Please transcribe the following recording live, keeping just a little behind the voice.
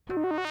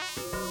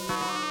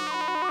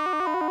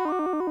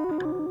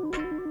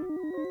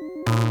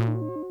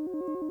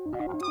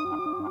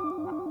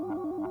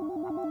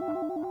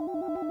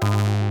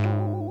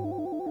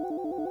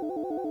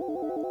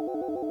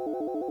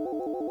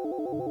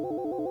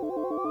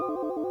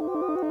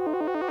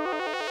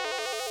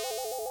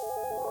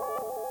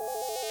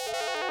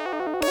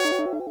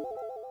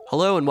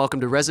Hello and welcome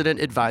to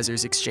Resident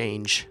Advisors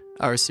Exchange,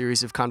 our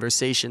series of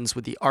conversations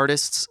with the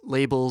artists,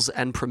 labels,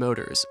 and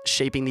promoters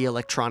shaping the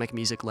electronic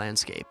music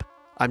landscape.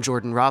 I'm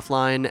Jordan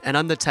Rothlein, and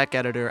I'm the tech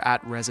editor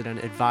at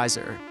Resident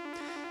Advisor.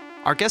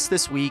 Our guest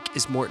this week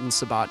is Morton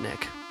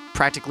Subotnick.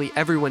 Practically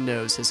everyone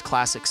knows his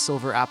classic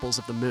Silver Apples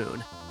of the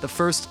Moon, the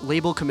first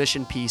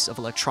label-commissioned piece of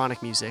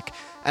electronic music,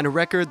 and a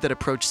record that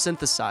approached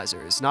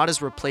synthesizers not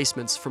as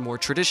replacements for more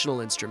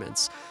traditional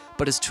instruments,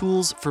 but as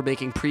tools for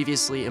making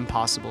previously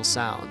impossible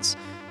sounds.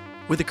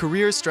 With a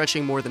career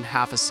stretching more than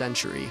half a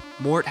century,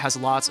 Mort has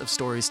lots of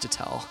stories to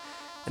tell.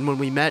 And when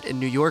we met in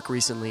New York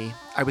recently,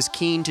 I was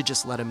keen to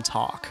just let him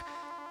talk.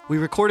 We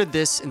recorded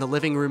this in the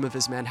living room of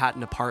his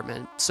Manhattan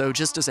apartment, so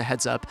just as a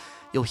heads up,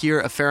 you'll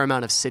hear a fair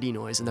amount of city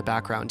noise in the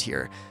background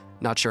here.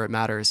 Not sure it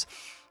matters.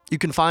 You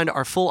can find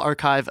our full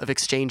archive of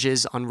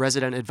exchanges on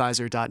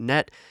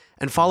residentadvisor.net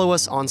and follow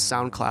us on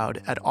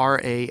SoundCloud at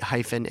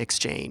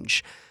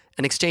RA-Exchange.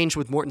 An exchange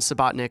with Morton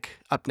Subotnick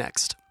up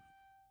next.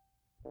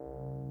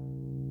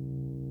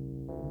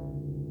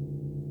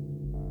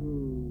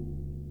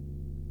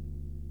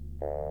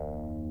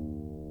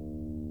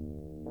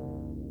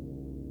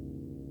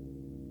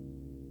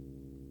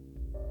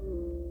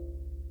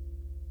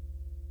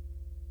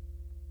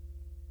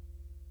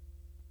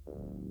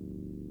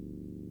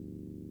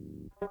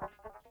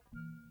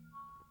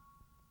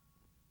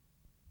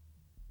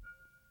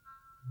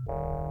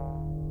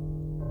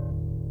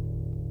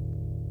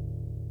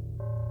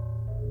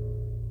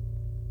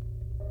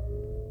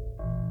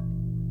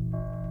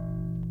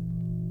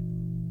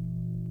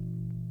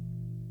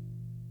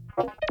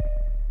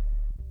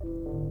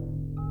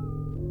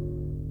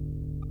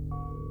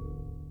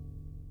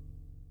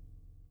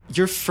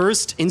 Your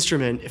first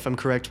instrument, if I'm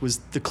correct, was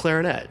the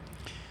clarinet.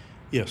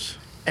 Yes.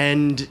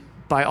 And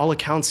by all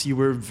accounts, you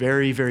were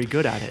very, very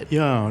good at it.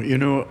 Yeah,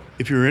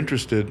 if you're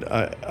interested,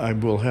 I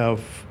will have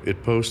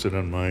it posted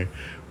on my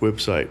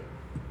website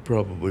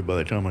probably by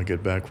the time I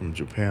get back from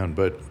Japan.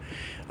 But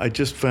I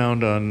just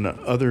found on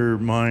Other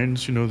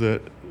Minds,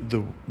 that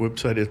the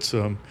website, it's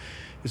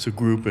a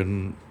group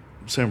in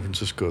San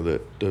Francisco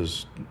that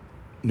does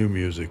new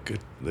music.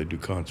 They do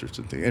concerts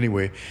and things.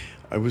 Anyway,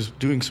 I was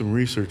doing some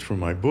research for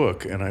my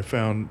book, and I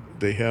found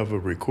they have a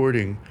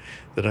recording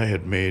that I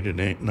had made in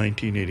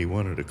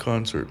 1981 at a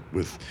concert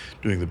with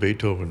doing the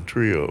Beethoven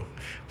Trio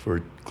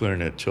for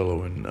clarinet,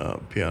 cello, and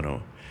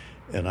piano.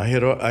 And I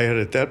had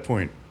at that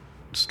point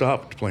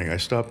stopped playing. I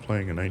stopped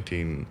playing in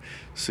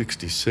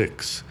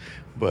 1966,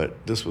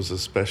 but this was a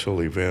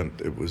special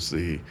event. It was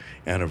the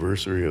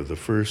anniversary of the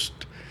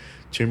first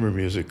chamber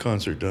music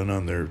concert done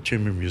on their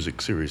chamber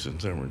music series in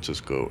San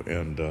Francisco,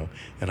 and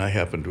I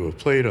happened to have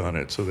played on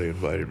it, so they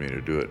invited me to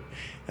do it,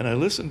 and I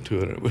listened to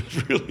it, and it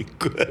was really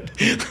good.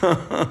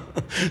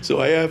 So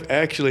I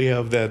actually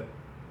have that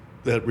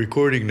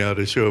recording now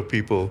to show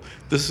people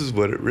this is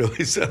what it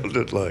really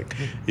sounded like.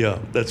 Yeah,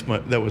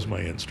 that was my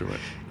instrument.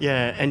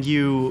 Yeah, and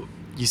you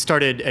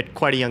started at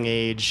quite a young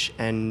age,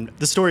 and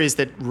the story is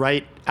that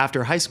right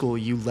after high school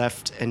you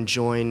left and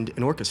joined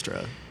an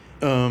orchestra.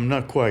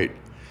 Not quite.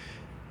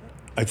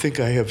 I think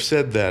I have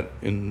said that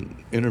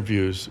in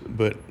interviews,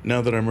 but now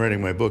that I'm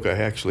writing my book, I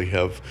actually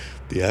have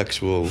the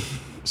actual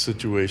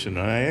situation.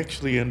 I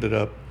actually ended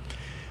up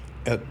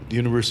at the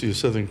University of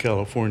Southern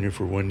California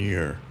for 1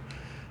 year,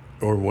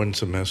 or one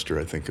semester,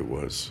 I think it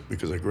was,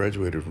 because I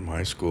graduated from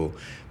high school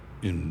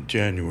in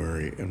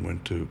January and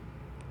went to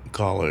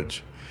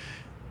college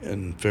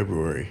in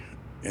February.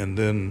 And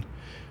then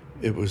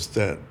it was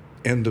that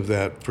end of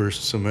that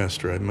first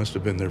semester. I must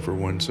have been there for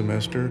one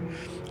semester.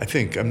 I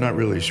think, I'm not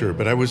really sure,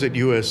 but I was at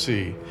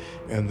USC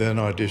and then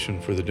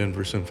auditioned for the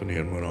Denver Symphony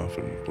and went off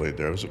and played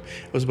there. I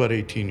was about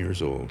 18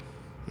 years old.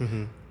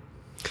 Mm-hmm.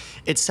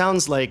 It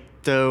sounds like,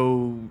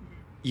 though,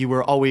 you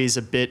were always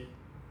a bit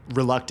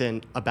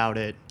reluctant about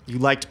it. You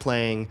liked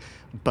playing,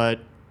 but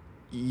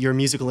your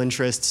musical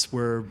interests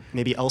were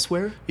maybe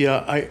elsewhere?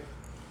 Yeah,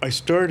 I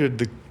started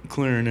the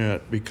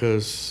clarinet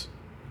because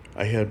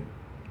I had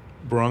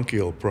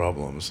bronchial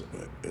problems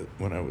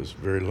when I was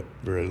very,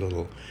 very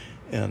little,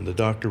 and the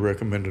doctor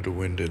recommended a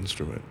wind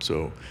instrument,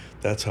 so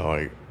that's how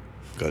I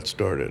got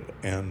started.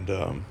 And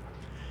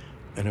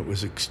it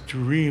was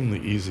extremely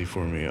easy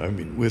for me. I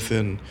mean,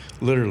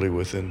 literally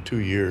within 2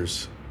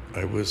 years,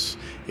 I was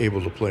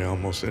able to play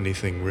almost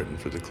anything written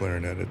for the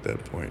clarinet at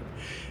that point.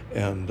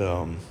 And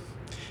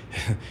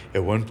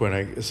at one point,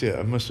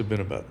 I must have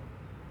been about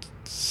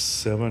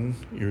 7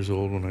 years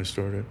old when I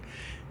started,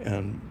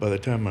 and by the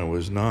time I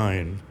was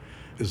 9,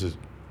 as a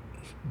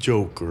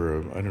joke,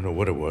 or I don't know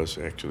what it was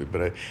actually,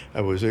 but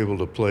I was able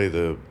to play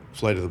the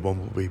Flight of the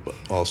Bumblebee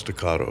all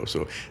staccato,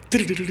 so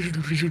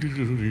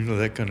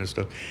that kind of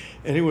stuff.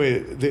 Anyway,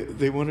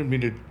 they wanted me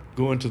to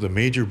go into the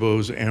Major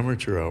Bowes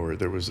amateur hour.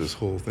 There was this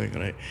whole thing,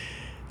 and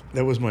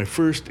that was my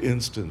first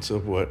instance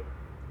of what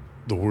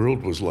the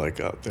world was like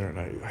out there, and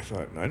I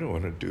thought, I don't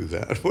want to do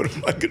that. What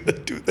am I going to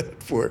do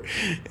that for?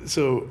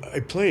 So I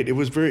played. It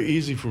was very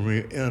easy for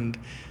me, and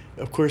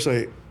of course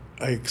I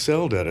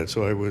excelled at it,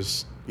 so I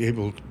was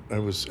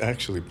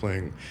actually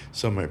playing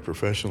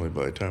semi-professionally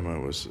by the time I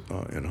was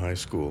in high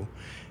school.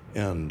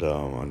 and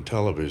on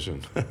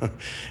television,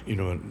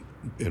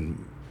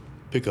 in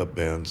pickup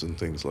bands and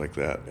things like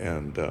that,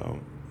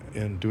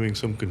 and doing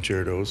some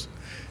concertos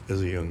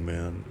as a young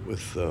man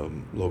with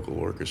local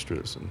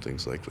orchestras and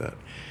things like that.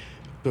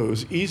 So it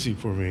was easy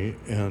for me,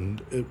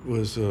 and it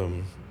was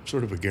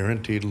sort of a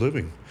guaranteed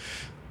living.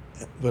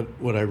 But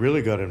what I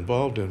really got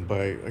involved in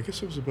I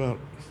guess it was about,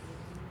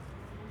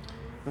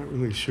 not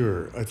really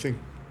sure, I think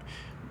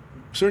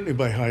certainly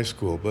by high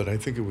school, but I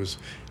think it was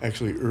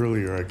actually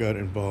earlier I got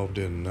involved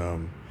in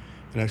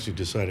actually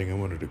deciding I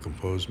wanted to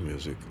compose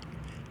music.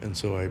 And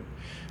so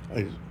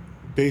I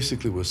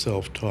basically was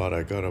self-taught.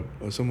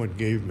 Someone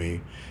gave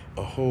me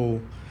a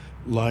whole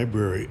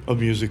library of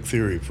music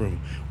theory,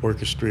 from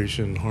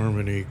orchestration,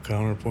 harmony,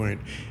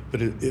 counterpoint,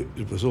 but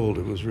it was old.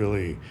 It was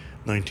really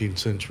 19th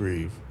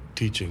century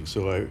teaching.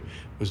 So I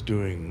was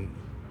doing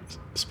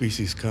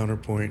species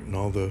counterpoint and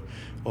all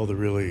the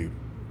really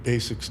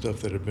basic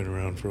stuff that had been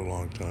around for a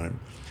long time,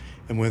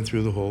 and went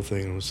through the whole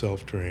thing and was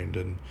self-trained,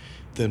 and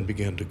then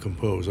began to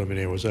compose. I mean,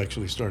 I was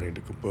actually starting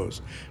to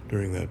compose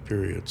during that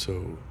period.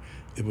 So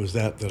it was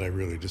that I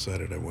really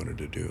decided I wanted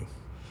to do.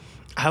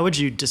 How would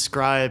you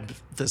describe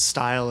the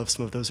style of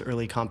some of those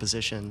early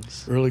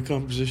compositions? Early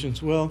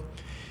compositions? Well,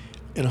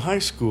 in high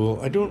school,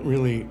 I don't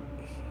really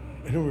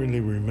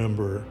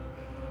remember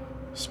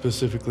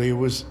specifically. It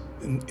was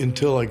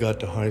until I got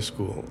to high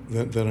school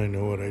that I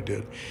know what I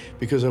did,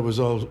 because I was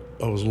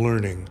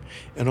learning,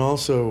 and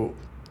also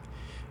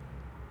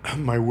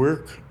my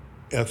work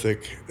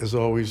ethic has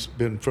always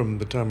been, from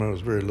the time I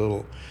was very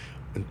little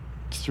and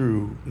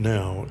through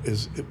now,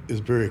 is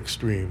very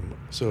extreme.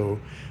 So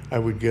I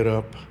would get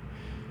up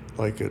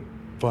like at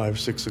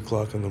 5-6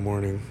 o'clock in the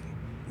morning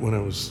when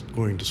I was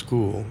going to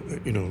school,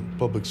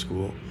 public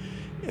school,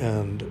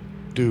 and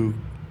do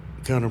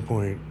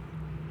counterpoint,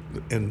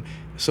 and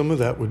some of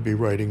that would be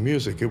writing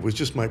music. It was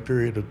just my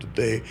period of the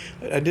day.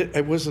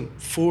 I wasn't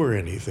for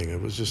anything.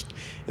 It was just,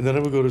 and then I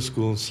would go to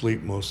school and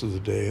sleep most of the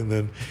day, and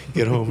then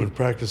get home and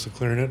practice the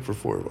clarinet for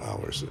 4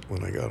 hours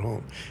when I got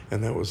home,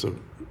 and that was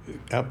an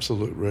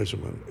absolute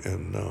regimen.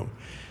 And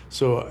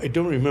so I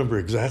don't remember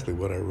exactly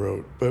what I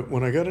wrote, but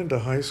when I got into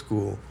high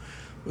school,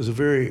 it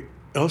was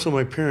also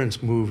my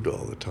parents moved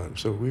all the time,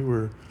 so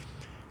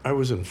I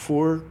was in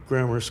 4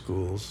 grammar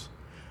schools,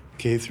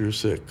 K through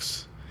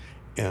 6,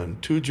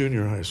 and 2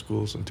 junior high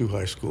schools and 2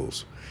 high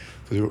schools,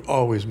 because we were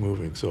always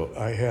moving. So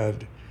I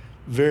had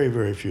very,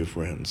 very few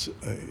friends.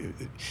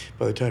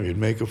 By the time you'd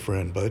make a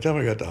friend, by the time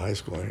I got to high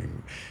school, I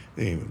didn't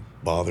even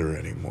bother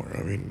anymore.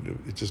 I mean,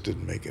 it just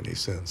didn't make any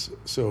sense.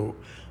 So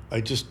I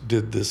just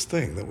did this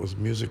thing that was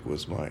music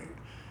was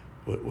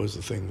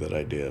the thing that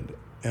I did.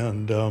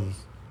 And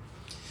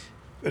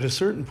at a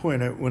certain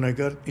point, when I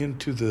got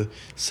into the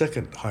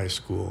second high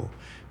school,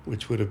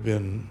 which would have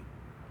been,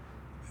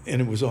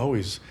 and it was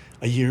always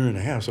a year and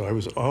a half, so I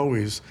was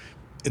always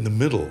in the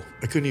middle.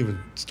 I couldn't even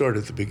start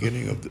at the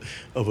beginning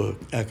of an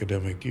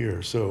academic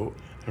year. So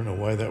I don't know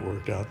why that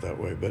worked out that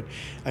way, but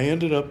I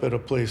ended up at a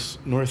place,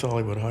 North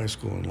Hollywood High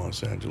School in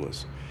Los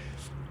Angeles.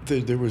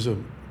 There was a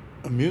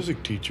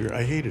music teacher.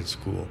 I hated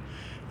school.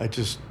 I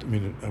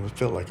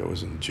felt like I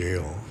was in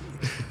jail,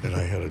 and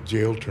I had a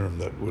jail term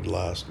that would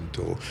last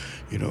until,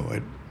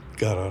 I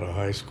got out of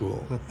high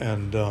school.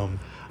 And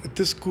at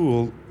this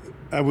school,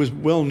 I was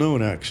well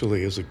known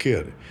actually as a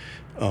kid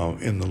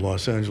in the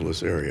Los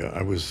Angeles area.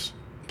 I was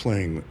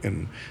playing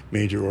in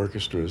major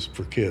orchestras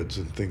for kids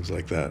and things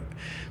like that.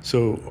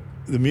 So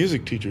the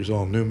music teachers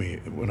all knew me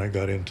when I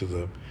got into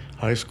the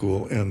high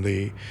school, and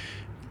the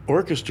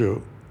orchestra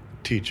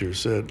teacher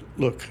said,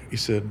 look, he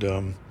said,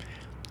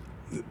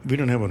 we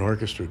don't have an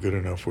orchestra good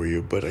enough for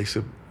you, but I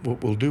said,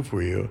 what we'll do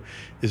for you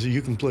is that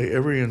you can play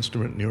every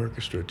instrument in the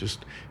orchestra.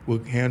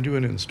 We'll hand you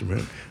an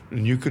instrument,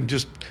 and you can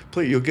just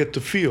play. You'll get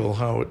to feel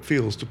how it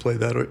feels to play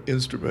that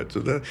instrument.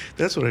 So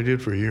that's what I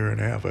did for a year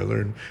and a half. I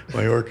learned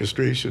my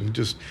orchestration,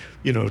 just,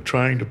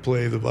 trying to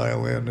play the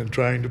violin and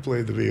trying to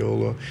play the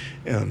viola,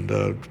 and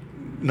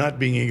not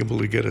being able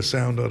to get a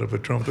sound out of a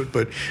trumpet,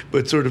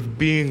 but sort of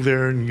being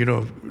there and,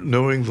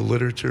 knowing the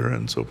literature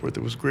and so forth.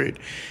 It was great.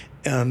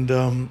 And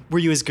were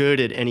you as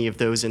good at any of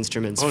those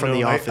instruments from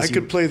the office? I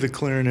could play the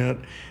clarinet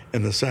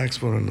and the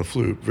saxophone and the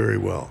flute very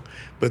well,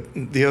 but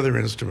the other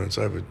instruments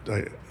I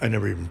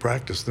never even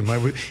practiced them.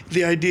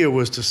 The idea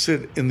was to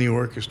sit in the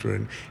orchestra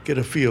and get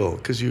a feel,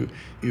 because you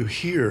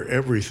hear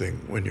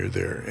everything when you're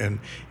there, and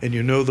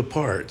you know the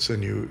parts,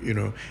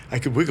 and I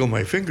could wiggle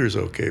my fingers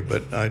okay,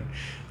 but I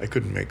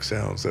couldn't make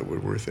sounds that were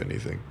worth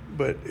anything.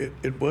 But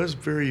it was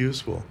very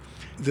useful.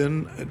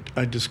 Then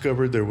I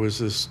discovered there was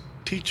this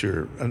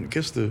teacher, I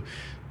guess the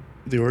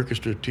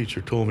orchestra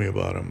teacher told me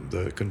about him,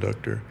 the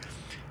conductor,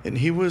 and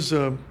he was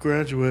a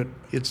graduate.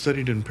 He had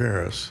studied in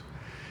Paris.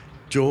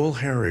 Joel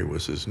Harry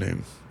was his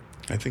name.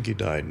 I think he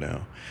died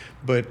now,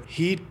 but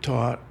he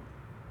taught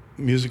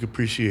music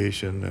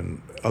appreciation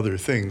and other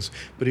things,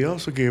 but he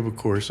also gave a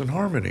course in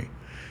harmony.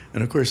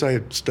 And of course I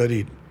had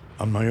studied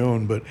on my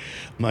own, but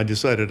I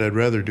decided I'd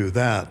rather do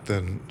that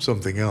than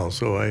something else.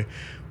 So I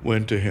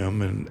went to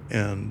him,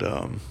 and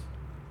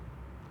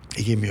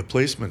he gave me a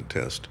placement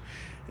test,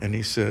 And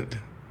he said,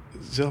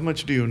 "So how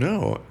much do you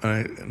know?"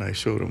 And I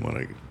showed him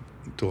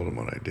told him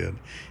what I did.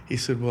 He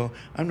said, "Well,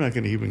 I'm not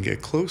going to even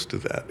get close to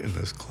that in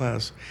this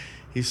class."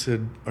 He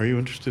said, "Are you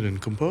interested in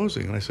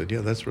composing?" And I said,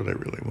 "Yeah, that's what I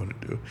really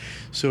want to do."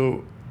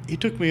 So he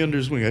took me under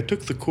his wing. I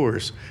took the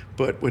course,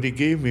 but what he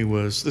gave me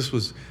this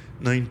was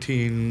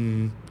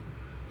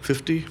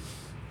 1950,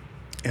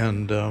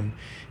 and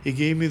he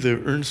gave me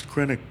the Ernst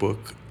Krenek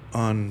book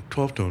on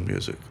 12-tone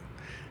music.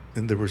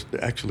 And there was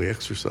actually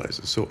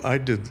exercises. So I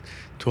did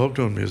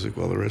 12-tone music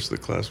while the rest of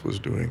the class was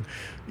doing,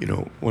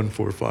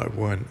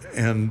 1-4-5-1.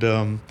 And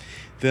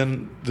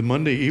then the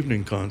Monday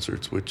evening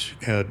concerts, which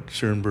had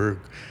Schoenberg,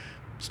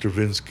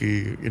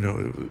 Stravinsky,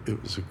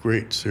 it was a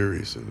great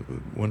series of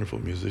wonderful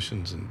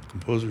musicians and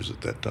composers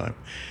at that time.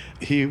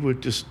 He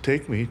would just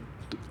take me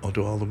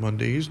to all the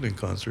Monday evening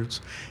concerts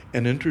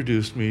and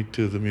introduced me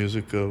to the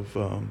music of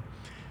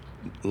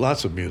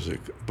lots of music.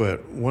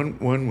 But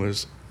one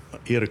was,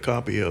 he had a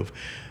copy of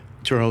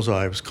Charles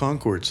Ives'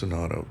 Concord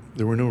Sonata.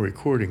 There were no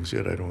recordings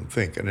yet, I don't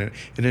think. And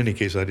in any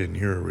case, I didn't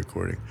hear a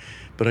recording.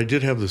 But I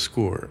did have the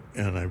score,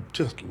 and I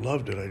just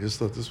loved it. I just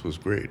thought this was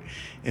great.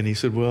 And he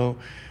said, well,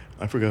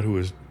 I forgot who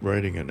was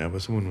writing it now,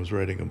 but someone was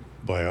writing a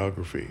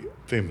biography,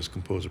 famous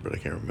composer, but I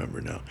can't remember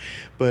now.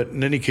 But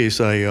in any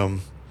case, I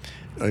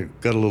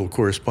got a little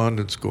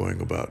correspondence going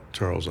about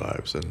Charles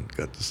Ives and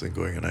got this thing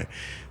going. And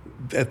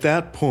at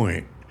that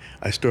point,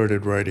 I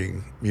started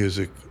writing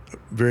music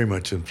very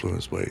much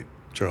influenced by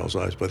Charles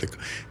Ives. By the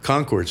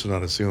Concord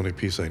Sonata, it's the only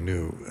piece I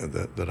knew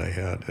that I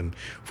had. And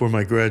for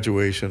my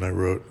graduation, I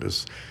wrote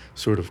this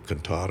sort of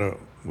cantata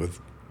with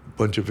a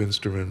bunch of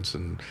instruments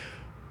and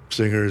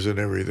singers and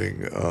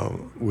everything,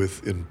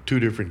 in 2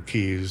 different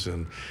keys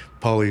and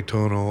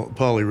polytonal,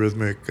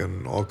 polyrhythmic,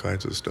 and all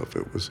kinds of stuff.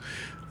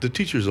 The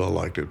teachers all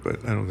liked it,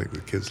 but I don't think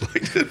the kids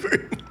liked it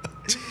very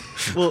much.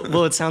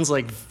 Well, it sounds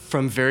like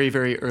from very,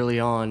 very early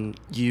on,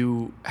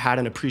 you had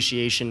an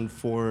appreciation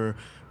for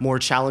more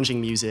challenging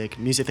music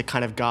that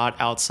kind of got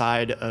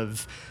outside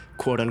of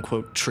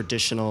quote-unquote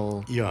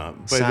traditional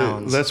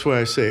sounds. That's why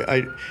I say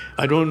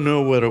I don't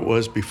know what it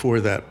was before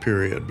that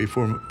period,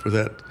 for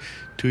that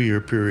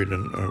 2-year period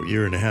and a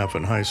year and a half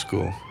in high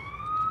school.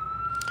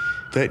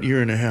 That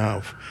year and a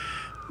half,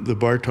 the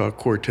Bartók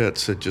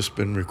quartets had just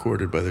been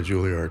recorded by the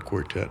Juilliard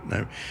Quartet,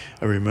 and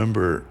I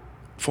remember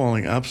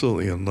falling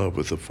absolutely in love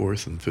with the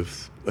 4th and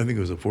 5th. I think it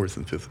was the 4th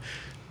and 5th.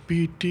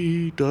 I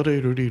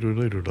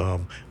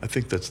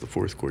think that's the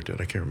 4th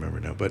quartet. I can't remember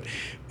now, but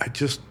I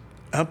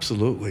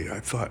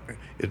thought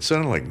it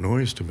sounded like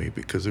noise to me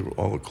because they were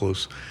all the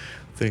close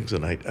things,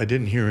 and I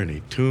didn't hear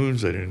any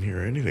tunes. I didn't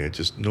hear anything. It's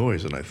just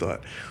noise, and I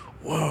thought,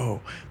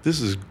 whoa,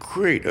 this is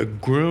great. A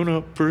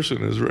grown-up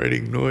person is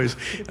writing noise,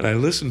 and I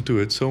listened to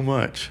it so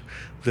much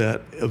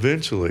that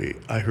eventually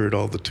I heard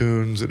all the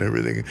tunes and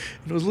everything. And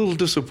it was a little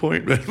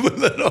disappointment when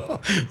that all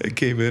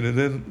came in. And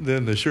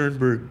then the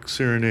Schoenberg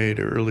Serenade,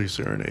 or early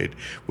Serenade,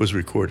 was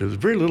recorded. There's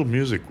very little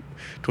music,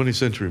 20th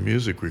century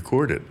music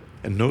recorded,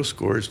 and no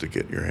scores to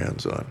get your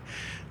hands on.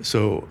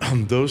 So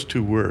those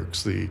 2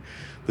 works, the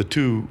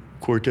 2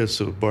 quartets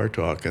of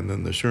Bartók and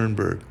then the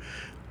Schoenberg,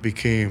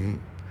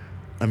 became,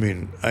 I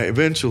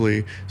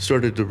eventually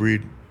started to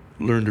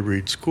learn to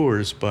read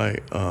scores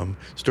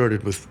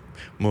started with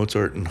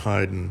Mozart and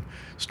Haydn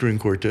string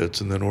quartets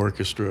and then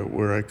orchestra,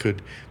 where I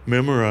could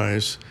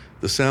memorize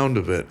the sound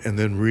of it and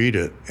then read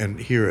it and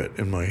hear it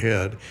in my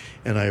head.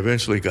 And I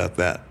eventually got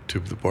that to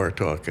the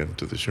Bartók and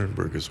to the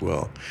Schoenberg as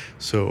well.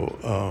 So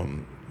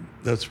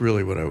that's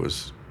really what I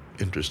was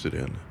interested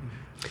in.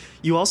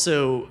 You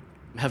also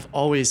have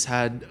always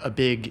had a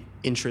big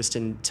interest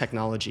in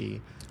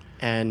technology,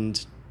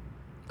 and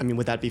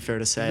would that be fair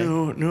to say?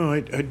 No,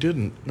 I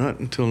didn't. Not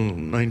until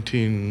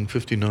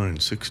 1959,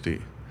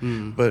 60.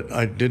 But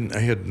I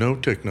had no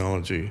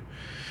technology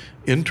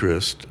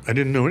interest. I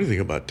didn't know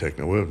anything about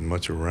technology. There wasn't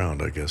much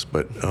around, I guess.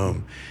 But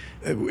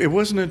it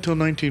wasn't until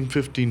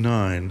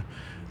 1959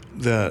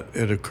 that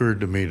it occurred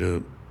to me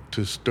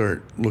to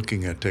start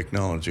looking at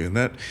technology. And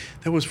that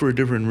was for a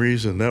different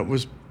reason. That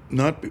was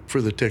not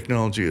for the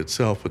technology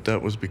itself, but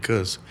that was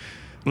because,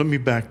 let me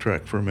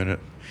backtrack for a minute.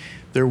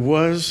 There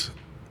was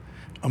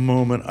a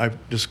moment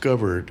I've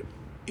discovered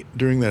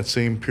during that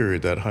same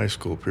period, that high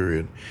school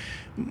period.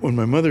 When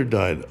my mother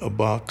died, a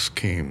box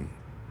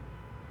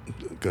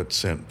got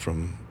sent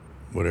from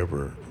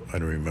whatever, I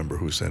don't remember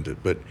who sent it,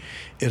 but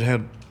it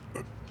had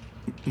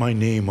my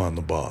name on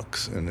the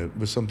box, and it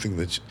was something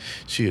that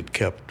she had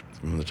kept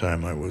from the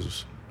time I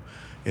was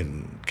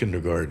in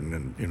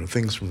kindergarten and,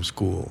 things from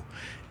school.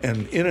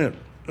 And in it,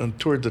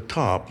 toward the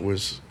top,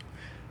 was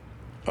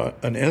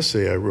an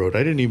essay I wrote. I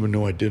didn't even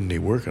know I did any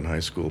work in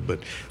high school, but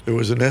there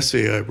was an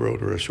essay I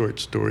wrote, or a short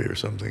story or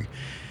something,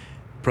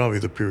 probably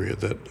the period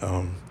that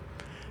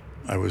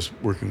I was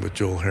working with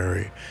Joel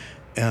Harry.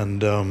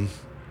 And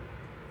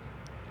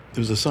it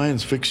was a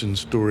science fiction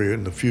story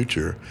in the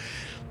future.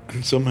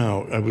 And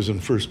somehow I was in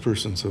first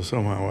person, so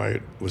somehow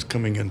I was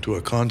coming into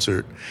a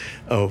concert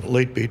of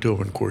late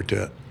Beethoven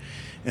quartet.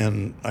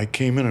 And I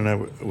came in and I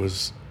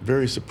was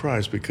very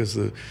surprised because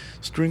the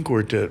string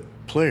quartet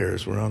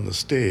players were on the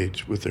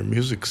stage with their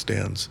music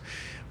stands,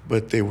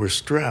 but they were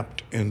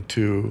strapped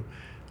into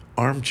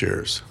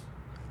armchairs,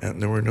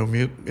 and there were no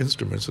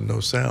instruments and no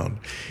sound.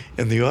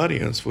 And the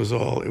audience was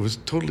it was a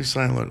totally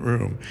silent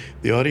room.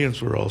 The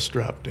audience were all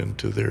strapped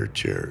into their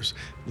chairs,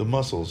 the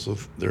muscles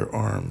of their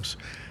arms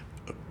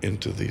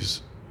into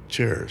these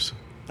chairs.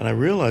 And I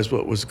realized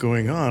what was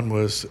going on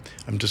was,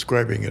 I'm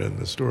describing it in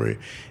the story,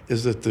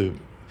 is that the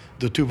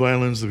two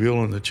violins, the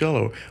viola and the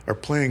cello, are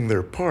playing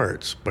their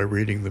parts by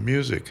reading the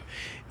music.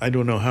 I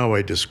don't know how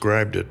I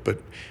described it,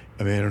 but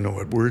I don't know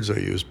what words I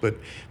used, but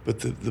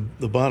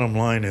the bottom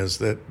line is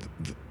that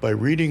by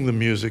reading the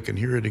music and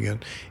hearing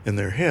it in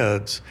their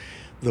heads,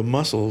 the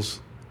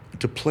muscles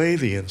to play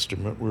the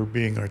instrument were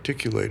being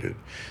articulated,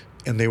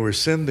 and they were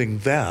sending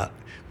that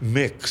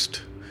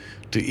mixed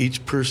to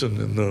each person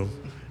in the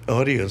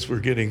audience.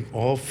 Were getting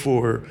all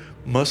four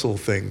muscle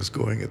things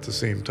going at the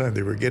same time.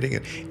 They were getting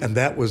it, and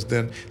that was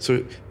then,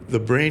 so the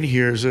brain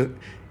hears it,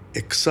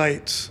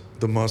 excites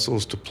the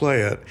muscles to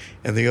play it,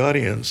 and the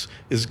audience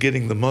is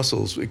getting the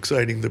muscles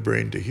exciting the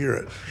brain to hear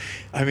it.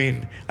 I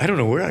don't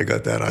know where I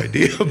got that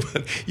idea,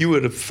 but you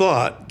would have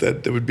thought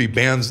that there would be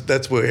bands,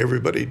 that's why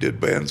everybody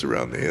did bands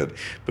around the head.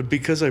 But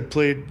because I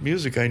played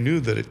music, I knew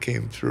that it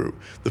came through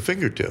the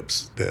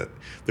fingertips, that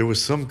there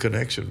was some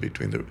connection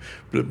between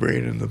the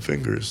brain and the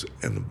fingers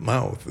and the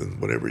mouth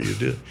and whatever you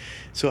did.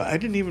 So I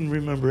didn't even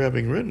remember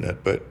having written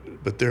it,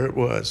 but there it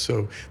was.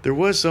 So there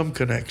was some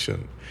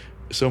connection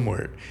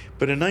somewhere.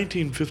 But in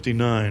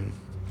 1959,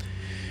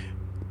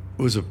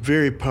 it was a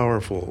very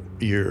powerful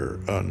year,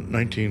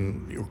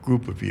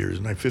 group of years,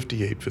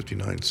 58,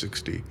 59,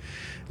 60.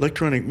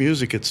 Electronic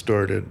music had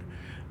started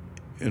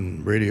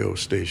in radio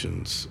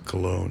stations,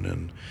 Cologne,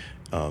 and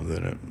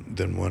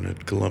then one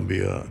at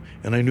Columbia,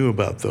 and I knew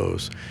about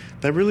those.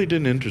 That really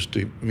didn't interest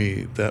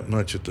me that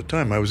much at the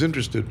time. I was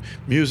interested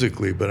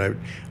musically, but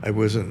I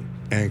wasn't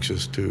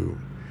anxious to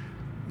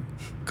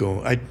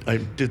go. I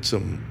did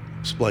some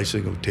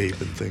splicing of tape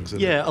and things.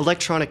 Yeah,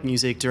 electronic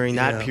music during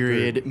that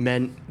period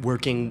meant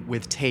working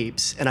with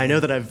tapes. And I know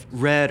that I've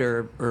read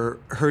or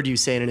heard you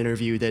say in an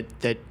interview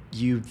that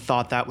you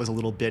thought that was a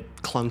little bit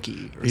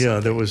clunky or something. Yeah,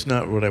 that was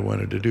not what I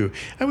wanted to do.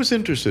 I was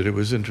interested. It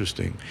was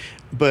interesting.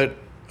 But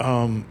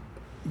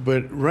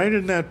right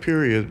in that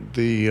period,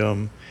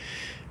 the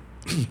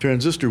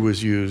transistor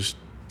was used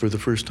for the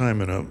first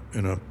time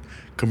in a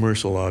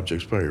commercial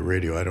object, probably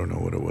radio. I don't know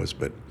what it was,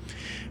 but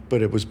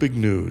it was big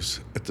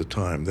news at the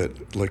time that,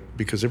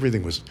 because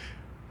everything was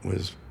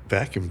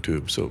vacuum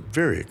tubed, so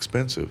very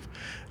expensive.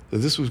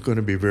 This was going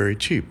to be very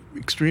cheap,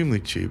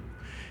 extremely cheap,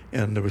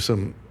 and there was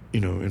some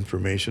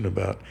information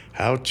about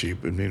how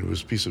cheap. It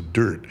was a piece of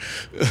dirt,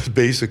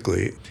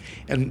 basically.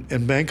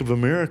 And Bank of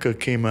America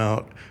came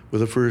out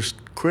with the first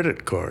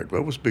credit card.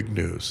 That was big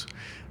news.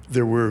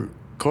 There were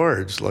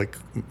cards like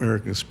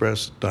American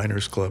Express,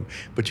 Diners Club,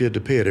 but you had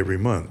to pay it every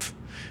month.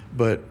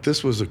 But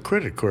this was a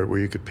credit card where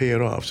you could pay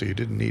it off, so you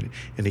didn't need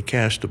any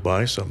cash to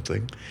buy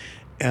something.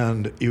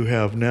 And you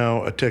have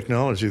now a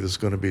technology that's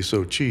going to be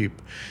so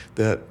cheap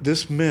that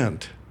this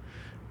meant,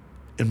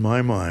 in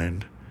my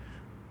mind,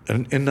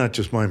 and not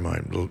just my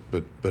mind,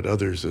 but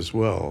others as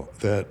well,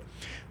 that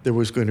there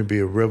was going to be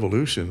a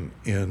revolution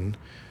in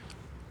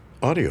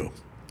audio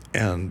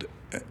and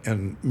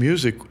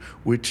music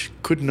which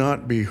could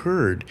not be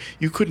heard.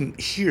 You couldn't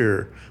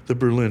hear the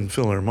Berlin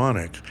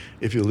Philharmonic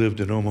if you lived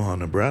in Omaha,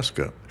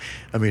 Nebraska.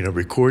 A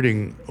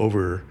recording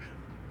over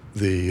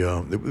we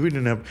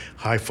didn't have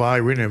hi-fi,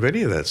 we didn't have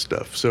any of that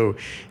stuff. So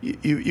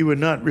you would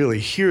not really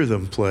hear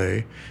them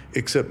play,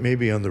 except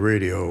maybe on the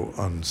radio.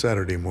 On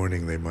Saturday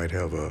morning they might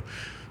have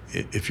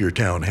if your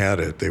town had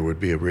it, there would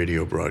be a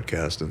radio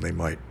broadcast, and they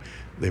might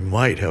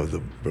have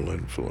the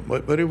Berlin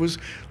Philharmonic, but it was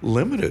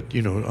limited,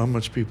 how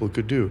much people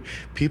could do.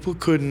 People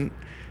couldn't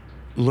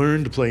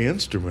learn to play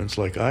instruments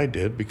like I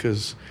did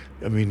because,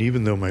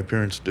 even though my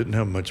parents didn't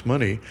have much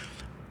money,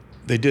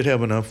 they did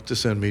have enough to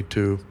send me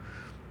to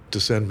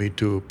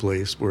a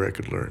place where I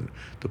could learn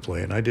to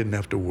play. And I didn't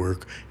have to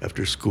work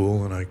after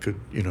school, and I could,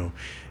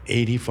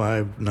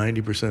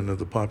 85-90% of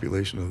the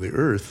population of the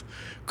earth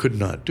could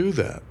not do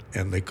that,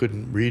 and they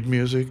couldn't read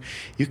music.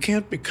 You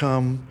can't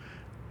become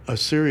a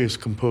serious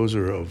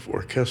composer of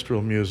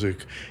orchestral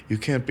music. You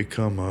can't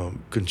become a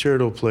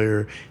concerto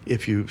player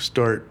if you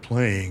start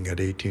playing at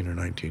 18 or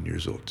 19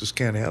 years old. It just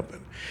can't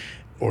happen.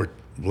 Or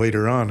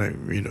later on,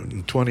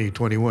 20,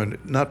 21,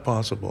 not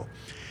possible.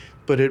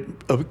 But it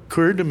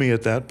occurred to me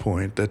at that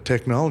point that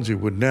technology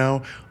would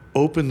now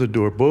open the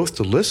door both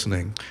to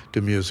listening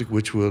to music,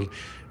 which would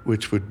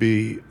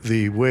be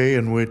the way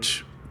in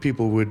which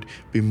people would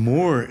be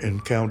more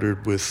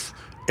encountered with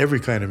every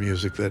kind of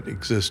music that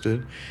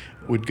existed,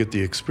 would get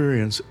the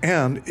experience.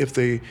 And if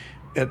they,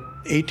 at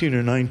 18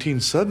 or 19,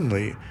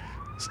 suddenly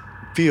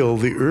feel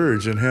the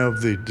urge and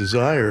have the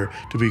desire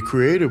to be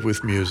creative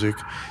with music,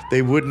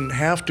 they wouldn't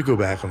have to go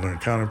back and learn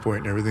counterpoint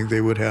and everything.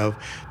 They would have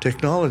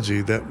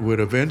technology that would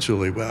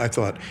eventually, I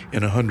thought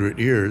in 100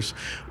 years,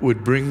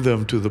 would bring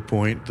them to the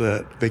point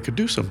that they could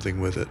do something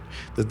with it,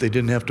 that they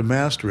didn't have to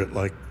master it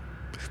like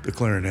the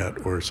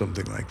clarinet or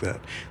something like that.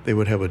 They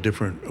would have a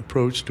different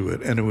approach to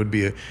it, and it would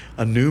be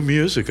a new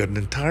music, it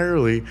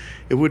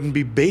wouldn't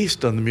be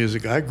based on the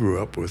music I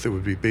grew up with. It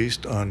would be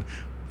based on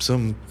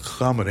some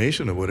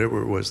combination of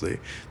whatever it was they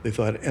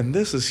thought. And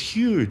this is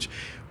huge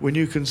when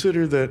you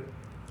consider that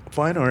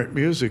fine art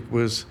music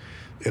was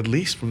at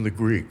least from the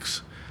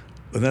Greeks.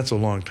 And that's a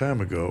long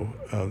time ago.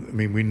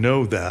 We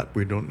know that.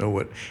 We don't know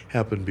what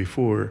happened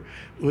before.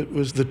 It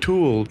was the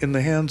tool in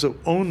the hands of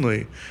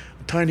only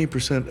a tiny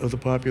percent of the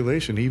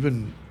population,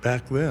 even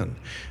back then.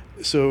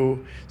 So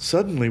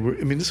suddenly,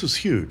 this was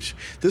huge.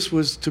 This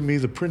was, to me,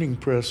 the printing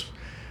press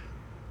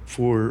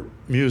for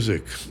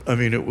music.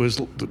 It was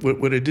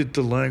what it did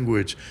to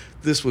language.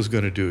 This was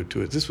going to do it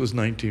to it. This was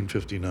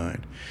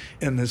 1959.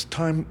 And as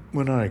time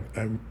went on,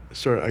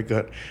 I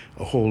got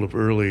a hold of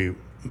early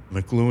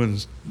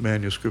McLuhan's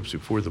manuscripts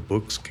before the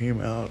books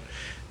came out,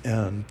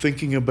 and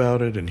thinking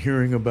about it and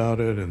hearing about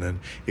it and then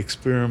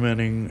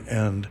experimenting.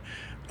 And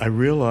I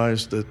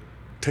realized that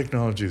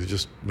technology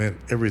just meant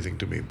everything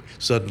to me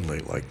suddenly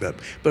like that.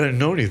 But I didn't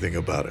know anything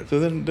about it.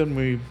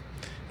 So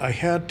I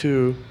had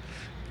to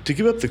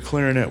give up the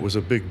clarinet was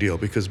a big deal,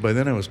 because by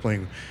then I was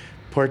playing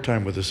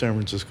part-time with the San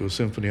Francisco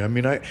Symphony.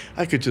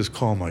 I could just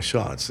call my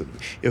shots.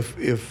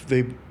 If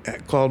they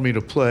called me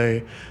to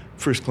play,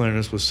 first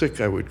clarinetist was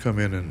sick, I would come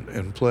in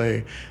and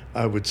play.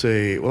 I would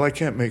say, well, I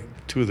can't make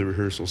 2 of the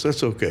rehearsals.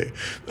 That's okay.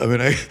 I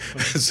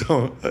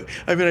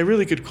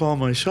really could call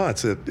my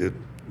shots at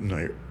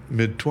my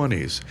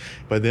mid-20s.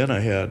 By then I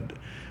had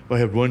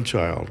one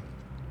child,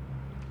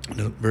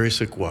 a very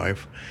sick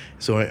wife,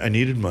 so I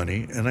needed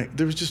money, and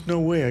there was just no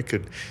way I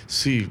could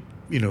see,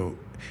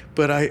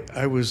 but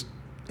I was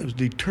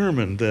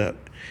determined that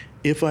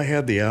if I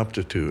had the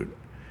aptitude,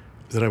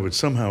 that I would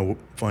somehow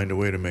find a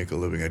way to make a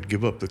living. I'd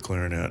give up the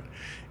clarinet,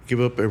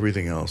 give up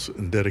everything else,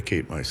 and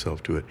dedicate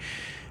myself to it.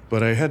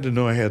 But I had to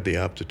know I had the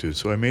aptitude,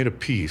 so I made a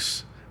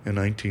piece in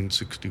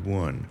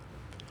 1961.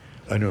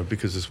 I know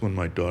because it's when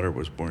my daughter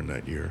was born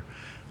that year.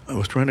 I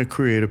was trying to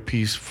create a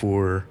piece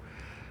for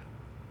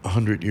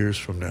 100 years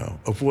from now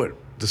of what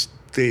the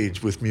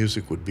stage with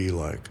music would be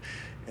like.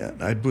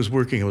 And I was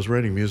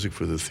writing music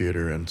for the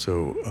theater, and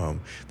so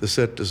the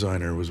set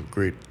designer was a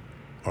great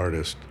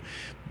artist,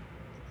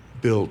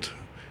 built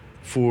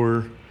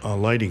 4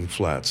 lighting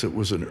flats. It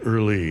was an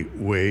early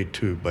way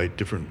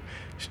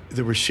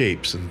there were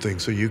shapes and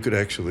things, so you could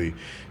actually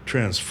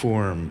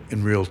transform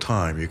in real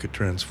time. You could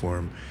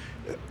transform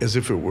as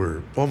if it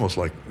were almost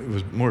like it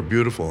was more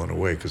beautiful in a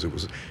way, because it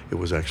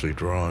was actually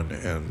drawn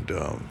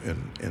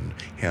and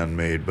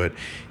handmade. But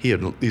he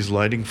had these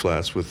lighting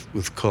flats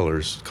with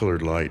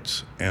colored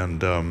lights,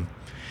 and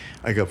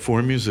I got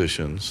 4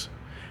 musicians,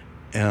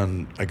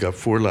 and I got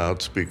 4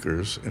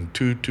 loudspeakers and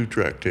 2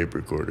 2-track tape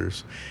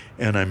recorders,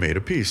 and I made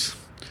a piece.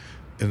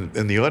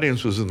 And the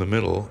audience was in the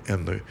middle,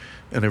 and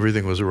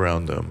everything was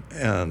around them.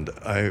 And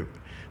this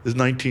is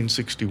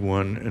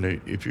 1961, and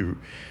if you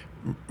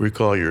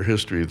recall your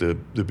history, the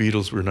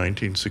Beatles were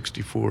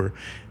 1964.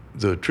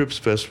 The Trips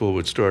Festival,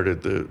 which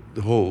started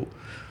the whole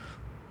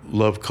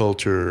love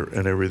culture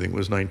and everything,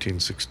 was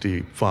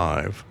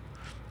 1965.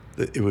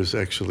 It was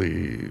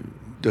actually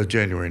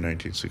January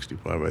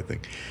 1965, I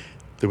think.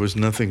 There was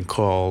nothing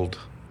called,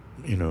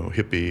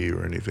 hippie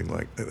or anything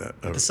like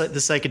that. The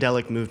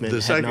psychedelic movement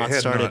had not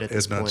started at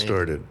this point. Had not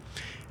started.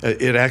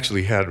 It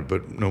actually had,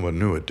 but no one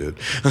knew it did.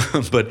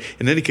 But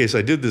in any case,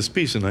 I did this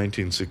piece in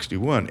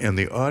 1961, and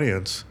the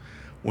audience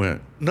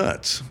went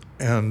nuts.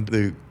 And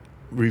the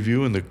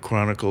review in the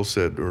Chronicle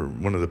said, or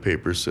one of the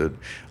papers said,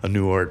 a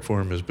new art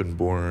form has been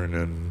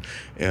born,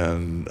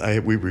 and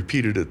we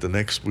repeated it the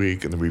next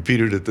week, and then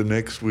repeated it the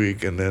next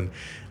week, and then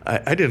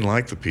I didn't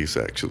like the piece,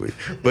 actually,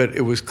 but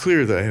it was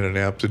clear that I had an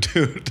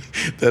aptitude,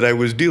 that I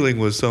was dealing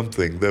with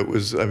something that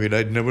was,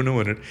 I'd never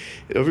known it.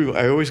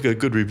 I always got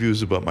good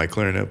reviews about my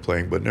clarinet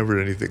playing, but never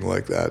anything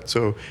like that.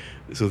 So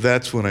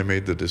that's when I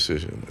made the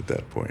decision at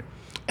that point.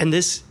 And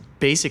this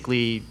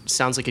basically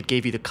sounds like it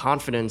gave you the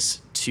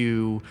confidence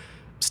to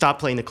stop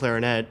playing the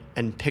clarinet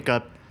and pick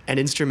up an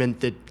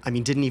instrument that,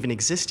 didn't even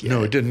exist yet.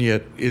 No, it didn't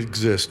yet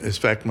exist. In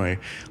fact, my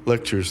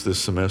lectures this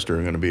semester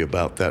are going to be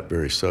about that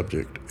very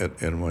subject at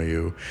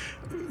NYU.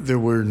 There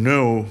was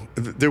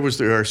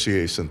the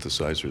RCA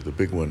synthesizer, the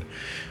big one.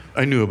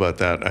 I knew about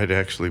that. I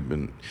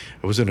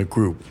was in a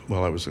group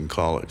while I was in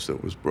college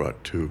that was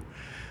brought to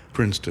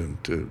Princeton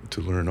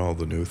to learn all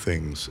the new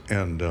things.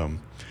 And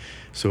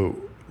so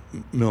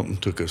Milton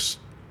took us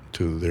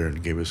to there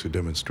and gave us a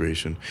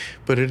demonstration.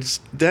 But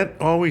that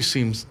always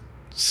seems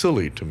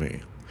silly to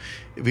me,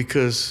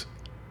 because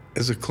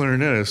as a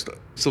clarinetist,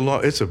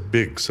 it's a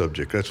big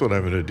subject. That's what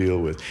I'm going to deal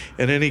with.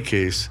 In any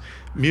case,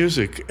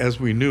 music as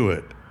we knew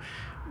it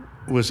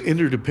was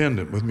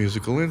interdependent with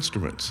musical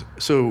instruments.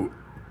 So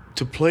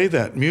to play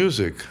that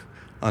music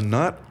on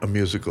not a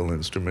musical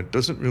instrument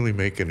doesn't really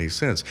make any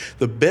sense.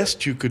 The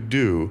best you could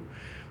do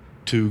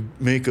to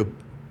make a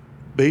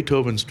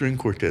Beethoven string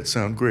quartet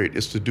sound great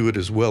is to do it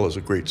as well as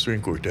a great string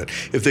quartet.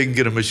 If they can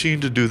get a machine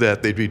to do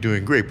that, they'd be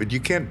doing great. But you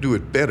can't do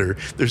it better.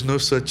 There's no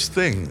such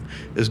thing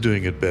as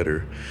doing it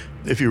better.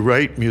 If you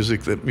write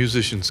music that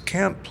musicians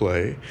can't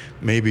play,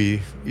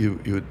 maybe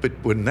you. But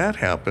when that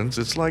happens,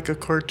 it's like a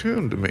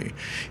cartoon to me.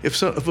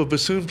 If a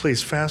bassoon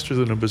plays faster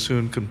than a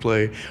bassoon can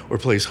play, or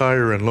plays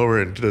higher and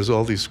lower and does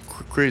all these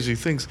crazy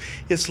things,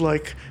 it's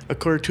like a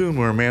cartoon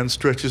where a man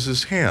stretches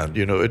his hand.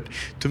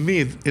 To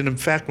me, and in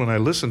fact, when I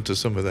listen to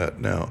some of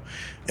that now,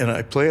 and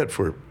I play it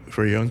for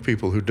young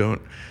people who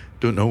don't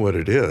know what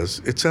it is,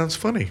 it sounds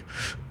funny.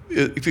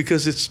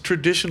 Because it's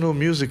traditional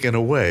music in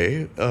a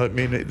way. They've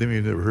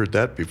never heard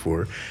that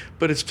before,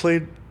 but it's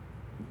played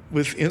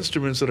with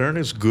instruments that aren't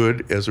as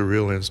good as a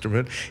real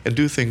instrument and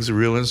do things a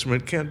real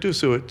instrument can't do.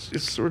 So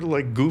it's sort of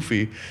like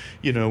Goofy,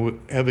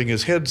 having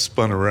his head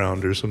spun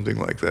around or something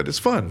like that. It's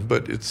fun,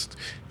 but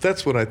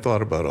that's what I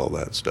thought about all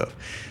that stuff.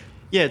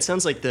 Yeah, it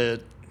sounds like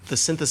the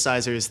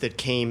synthesizers that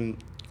came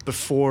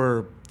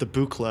before the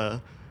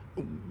Buchla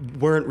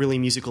weren't really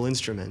musical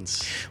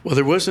instruments. Well,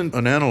 there wasn't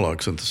an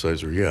analog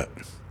synthesizer yet.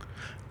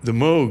 The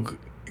Moog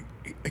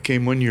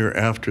came 1 year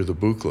after the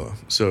Buchla.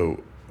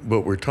 So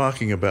what we're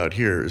talking about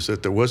here is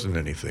that there wasn't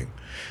anything.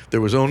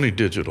 There was only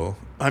digital.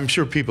 I'm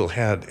sure people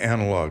had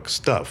analog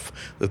stuff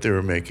that they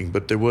were making,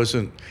 but there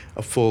wasn't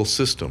a full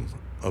system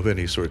of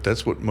any sort.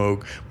 That's what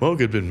Moog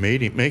had been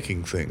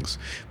making things,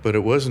 but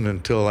it wasn't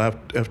until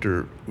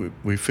after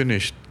we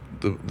finished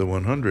the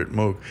 100,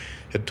 Moog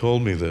had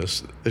told me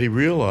this, that he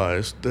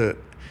realized that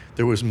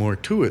there was more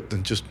to it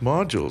than just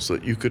modules,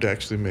 that you could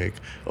actually make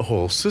a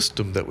whole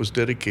system that was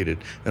dedicated,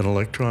 an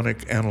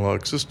electronic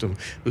analog system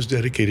was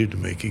dedicated to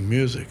making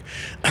music.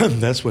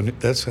 That's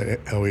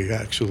how he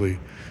actually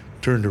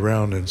turned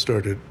around and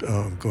started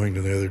going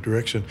to the other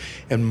direction.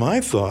 And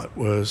my thought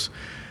was,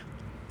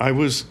 I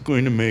was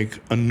going to make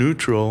a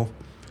neutral.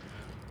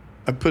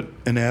 I put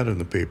an ad in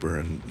the paper,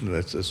 and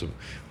that's a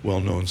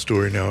well-known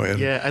story now. And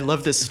yeah, I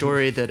love this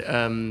story that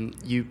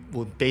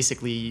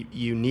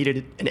you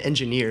needed an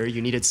engineer, you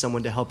needed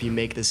someone to help you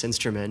make this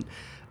instrument.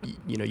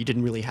 You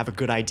didn't really have a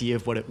good idea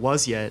of what it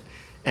was yet,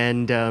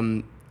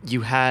 and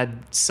you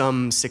had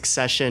some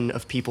succession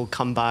of people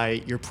come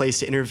by your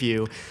place to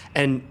interview,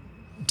 and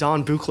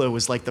Don Buchla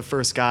was like the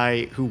first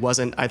guy who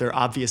wasn't either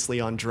obviously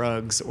on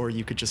drugs or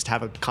you could just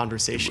have a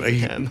conversation with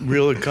him.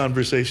 Real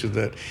conversation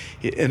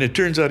and it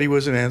turns out he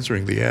wasn't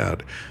answering the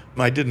ad.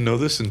 I didn't know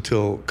this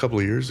until a couple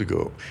of years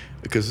ago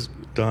because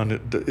Don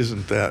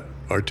isn't that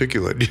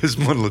articulate. He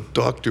doesn't want to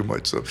talk too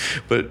much.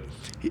 But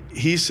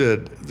he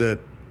said that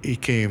he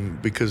came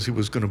because he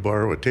was going to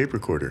borrow a tape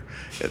recorder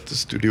at the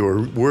studio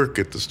or work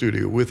at the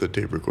studio with a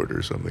tape recorder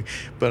or something.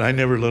 But I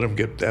never let him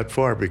get that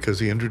far because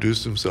he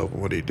introduced himself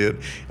and what he did.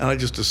 And I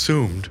just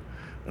assumed,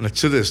 and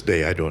to this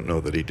day, I don't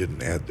know that he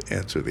didn't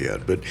answer the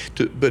ad.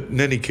 But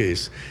in any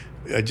case,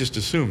 I just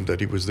assumed that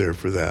he was there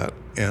for that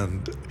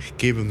and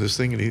gave him this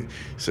thing. And he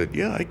said,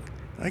 yeah,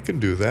 I can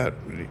do that.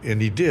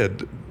 And he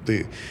did.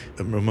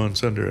 Ramon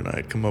Sunder and I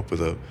had come up with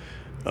a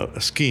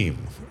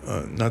scheme.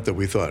 Not that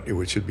we thought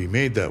it should be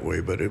made that way,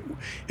 but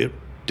it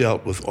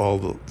dealt with all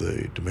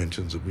the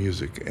dimensions of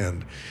music.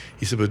 And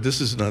he said, but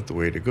this is not the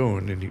way to go.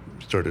 And then he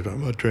started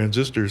talking about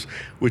transistors,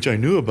 which I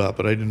knew about,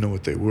 but I didn't know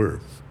what they were.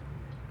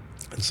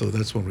 And so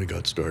that's when we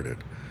got started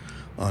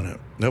on it.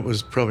 That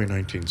was probably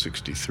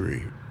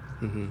 1963.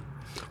 Mm-hmm.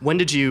 When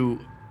did you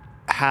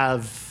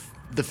have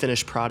the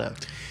finished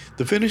product?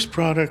 The finished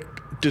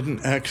product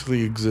didn't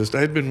actually exist.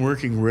 I had been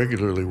working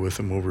regularly with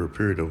him over a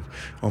period of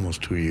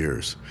almost 2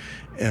 years.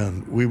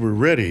 And we were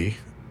ready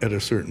at a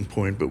certain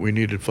point, but we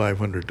needed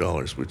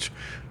 $500, which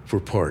for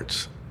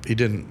parts.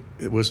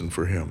 It wasn't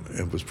for him,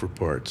 it was for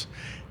parts.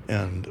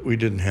 And we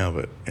didn't have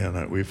it.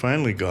 And we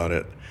finally got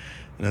it,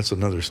 and that's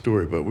another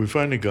story, but we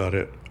finally got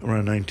it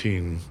around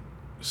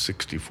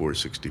 1964,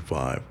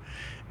 65.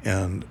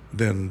 And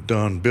then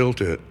Don built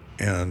it,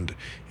 and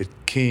it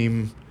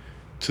came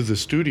to the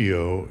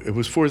studio. It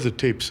was for the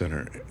Tape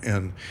Center,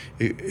 and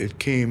it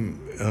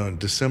came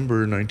December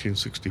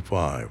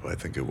 1965, I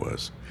think it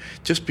was,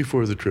 just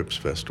before the Trips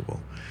Festival.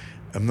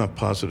 I'm not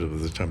positive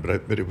of the time,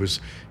 but it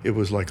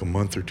was like a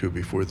month or two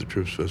before the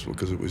Trips Festival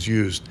because it was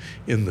used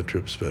in the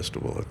Trips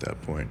Festival at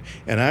that point.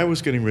 And I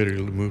was getting ready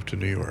to move to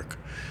New York,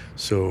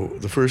 so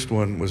the first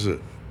one was at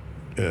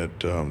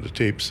the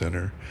Tape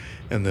Center,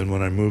 and then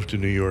when I moved to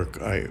New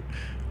York, I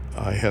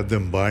had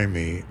them by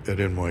me at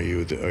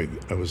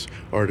NYU. I was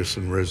artist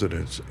in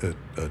residence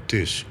at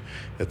Tisch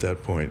at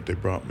that point. They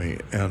brought me,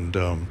 and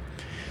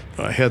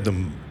I had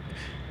them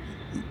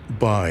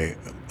buy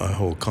a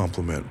whole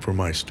complement for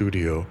my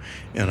studio,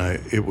 and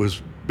it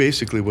was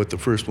basically what the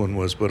first one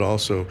was, but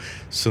also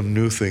some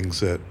new things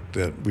that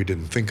we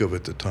didn't think of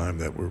at the time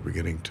that I'm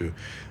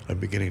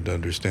beginning to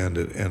understand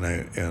it,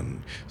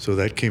 and so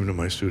that came to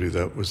my studio.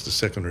 That was the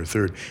second or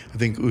third. I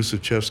think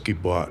Ussachevsky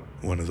bought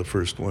one of the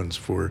first ones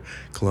for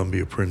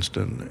Columbia,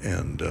 Princeton,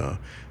 and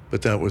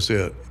but that was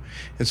it.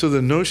 And so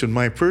the notion,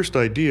 my first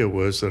idea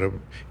was that it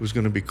was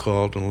going to be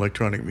called an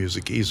electronic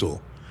music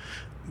easel,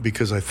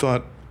 because I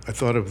thought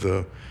of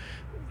the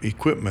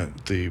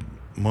equipment, the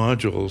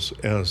modules,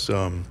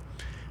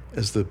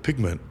 as the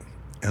pigment,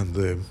 and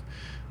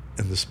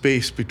the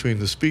space between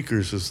the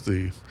speakers as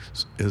the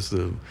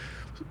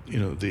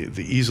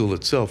the easel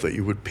itself that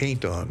you would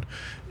paint on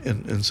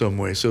in some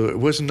way. So it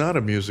was not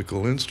a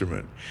musical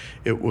instrument.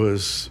 It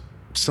was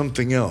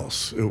something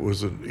else. It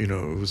was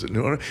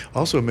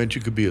also meant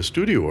you could be a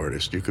studio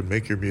artist. You could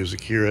make your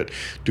music, hear it,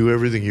 do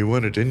everything you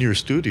wanted in your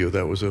studio.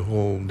 That was a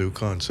whole new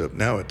concept.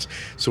 Now it's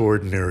so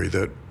ordinary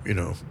that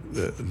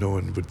that no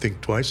one would think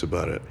twice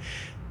about it.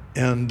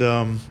 And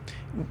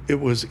it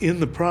was in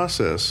the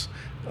process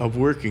of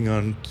working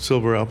on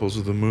Silver Apples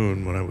of the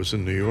Moon when I was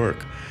in New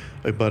York,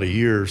 about a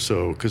year or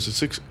so, because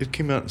it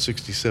came out in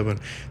 1967,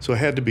 so I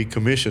had to be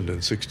commissioned in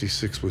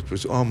 1966, which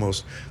was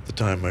almost the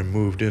time I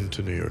moved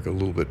into New York, a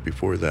little bit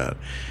before that.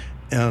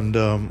 And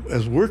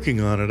as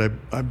working on it,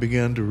 I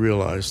began to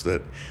realize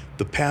that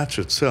the patch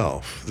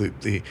itself,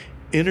 the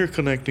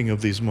interconnecting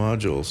of these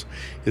modules,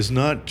 is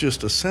not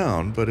just a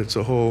sound, but it's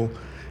a whole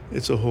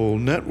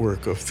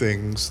network of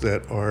things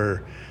that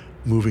are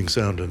moving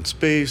sound in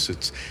space.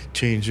 It's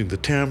changing the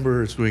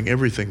timbre. It's doing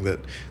everything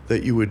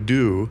that you would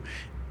do,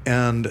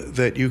 and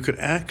that you could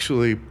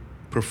actually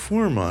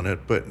perform on it,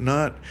 but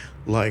not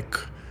like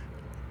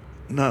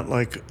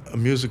a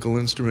musical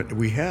instrument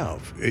we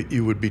have.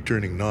 You would be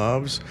turning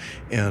knobs,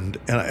 and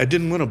I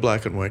didn't want a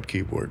black and white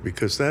keyboard,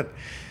 because the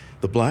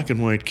black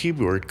and white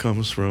keyboard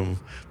comes from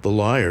the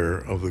lyre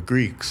of the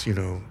Greeks.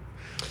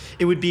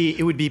 It would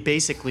be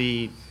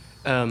basically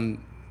the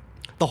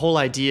whole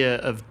idea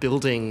of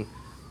building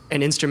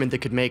an instrument that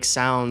could make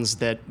sounds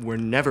that were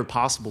never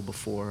possible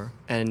before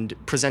and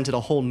presented a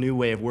whole new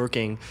way of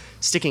working.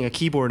 Sticking a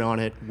keyboard on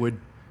it would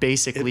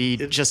basically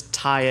just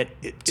tie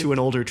it to an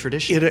older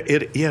tradition.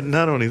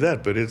 Not only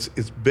that, but it's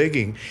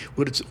begging.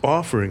 What it's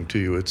offering to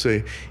you,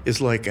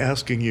 it's like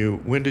asking you,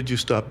 when did you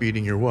stop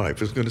beating your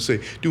wife? It's going to say,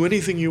 do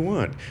anything you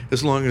want,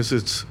 as long as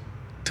it's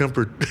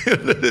tempered,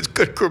 it's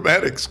got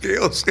chromatic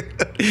scales.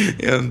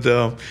 And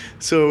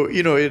so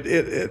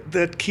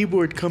that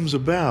keyboard comes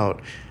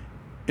about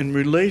in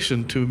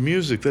relation to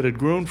music that had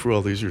grown for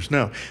all these years.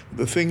 Now,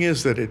 the thing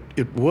is that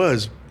it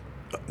was,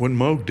 when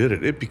Moog did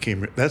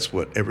it, that's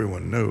what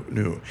everyone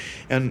knew.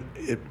 And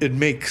it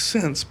makes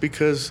sense,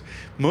 because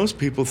most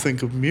people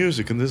think of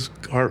music, and this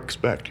harks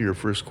back to your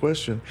first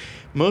question,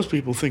 most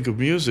people think of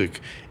music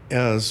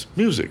as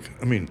music.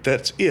 I mean,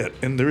 that's it.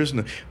 And there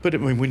isn't, but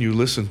when you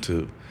listen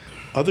to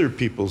other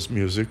people's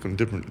music and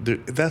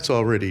that's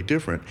already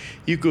different.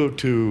 You go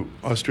to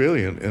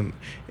Australia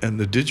and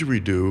the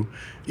didgeridoo,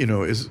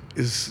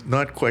 is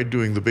not quite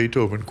doing the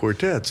Beethoven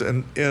quartets,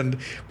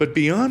 but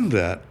beyond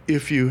that,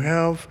 if you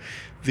have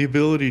the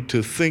ability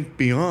to think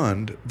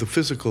beyond the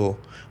physical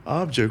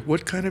object,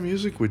 what kind of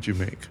music would you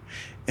make?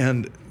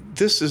 And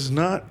this is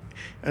not.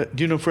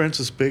 Do you know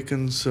Francis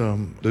Bacon's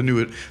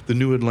the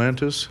New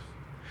Atlantis?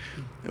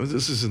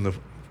 This is in the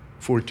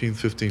 14th,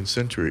 15th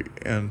century,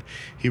 and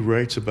he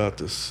writes about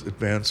this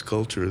advanced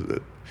culture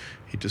that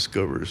he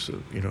discovers,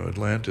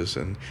 Atlantis,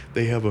 and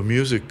they have a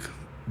music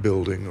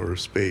building or a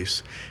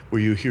space where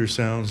you hear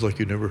sounds like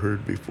you never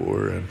heard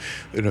before, and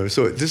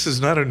so this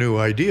is not a new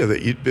idea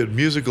that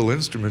musical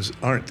instruments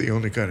aren't the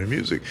only kind of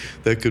music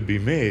that could be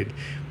made.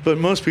 But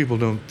most people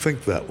don't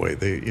think that way.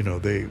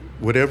 They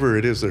whatever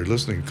it is they're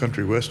listening,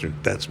 country western,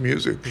 that's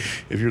music.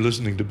 If you're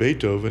listening to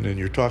Beethoven and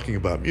you're talking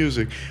about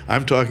music,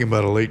 I'm talking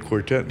about a late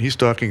quartet and he's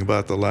talking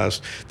about the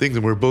last things,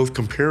 and we're both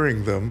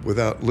comparing them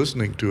without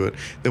listening to it.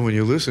 Then when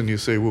you listen, you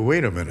say, well,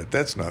 wait a minute,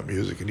 that's not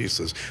music. And he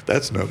says,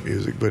 that's not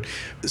music. But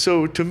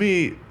so to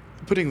me,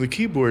 putting the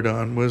keyboard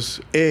on was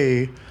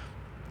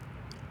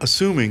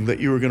assuming that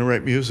you were going to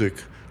write music,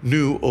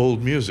 new,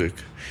 old music,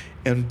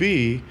 and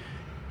B,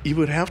 you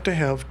would have to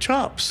have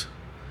chops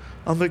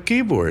on the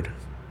keyboard,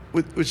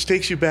 which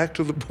takes you back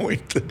to the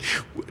point that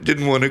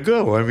didn't want to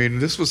go. I mean,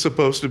 this was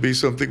supposed to be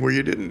something where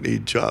you didn't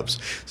need chops.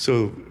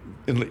 So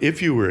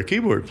if you were a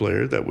keyboard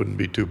player, that wouldn't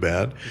be too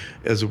bad,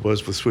 as it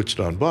was with Switched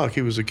on Bach.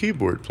 He was a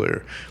keyboard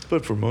player.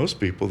 But for most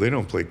people, they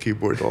don't play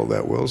keyboard all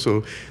that well,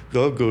 so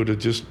they'll go to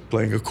just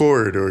playing a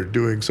chord or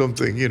doing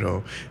something,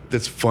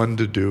 that's fun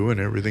to do and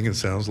everything, and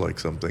sounds like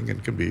something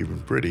and can be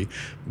even pretty.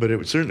 But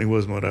it certainly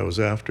wasn't what I was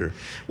after.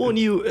 Well,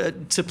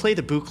 and to play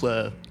the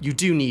buchla, you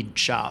do need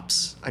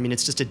chops. I mean,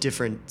 it's just a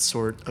different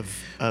sort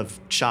of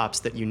chops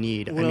that you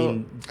need.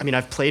 Well, I mean,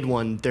 I've played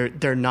one.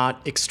 They're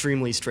not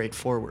extremely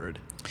straightforward.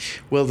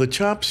 Well, the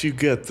chops you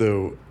get,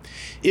 though,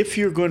 if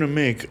you're going to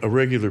make a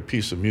regular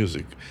piece of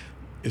music,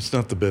 it's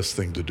not the best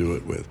thing to do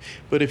it with.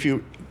 But if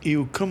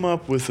you come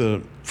up with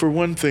for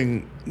one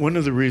thing, one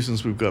of the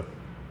reasons we've got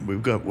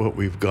what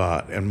we've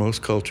got, and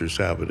most cultures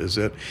have it, is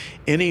that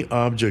any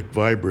object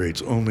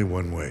vibrates only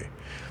one way.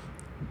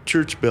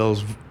 Church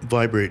bells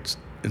vibrates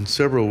in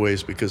several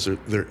ways because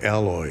they're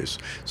alloys.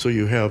 So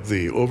you have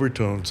the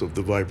overtones of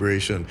the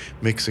vibration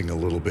mixing a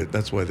little bit.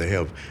 That's why they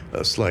have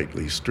a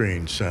slightly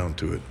strange sound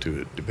to it,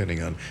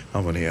 depending on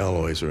how many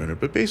alloys are in it.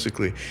 But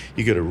basically,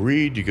 you get a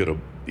reed,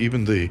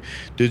 even the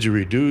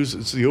didgeridoos,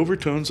 it's the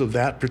overtones of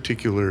that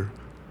particular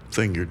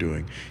thing you're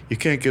doing. You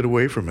can't get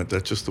away from it.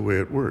 That's just the way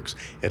it works.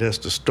 It has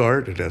to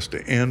start, it has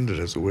to end, it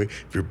has a way.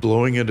 If you're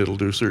blowing it, it'll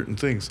do certain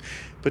things.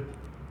 But,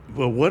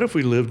 well, what if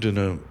we lived in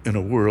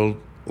a world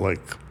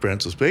like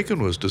Francis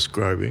Bacon was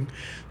describing,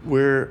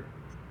 where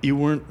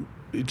you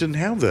didn't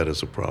have that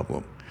as a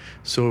problem?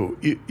 So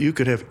you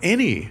could have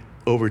any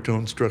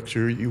overtone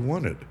structure you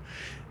wanted.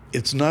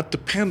 It's not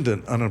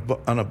dependent on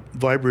a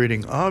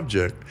vibrating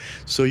object,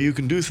 so you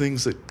can do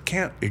things that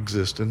can't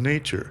exist in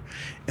nature.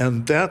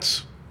 And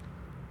that's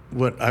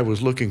what I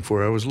was looking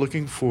for. I was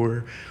looking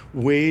for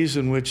ways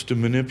in which to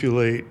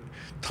manipulate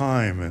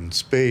time and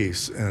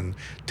space and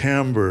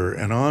timbre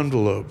and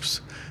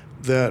envelopes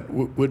that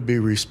would be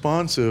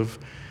responsive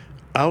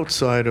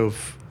outside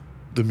of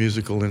the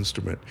musical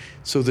instrument.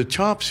 So the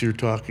chops you're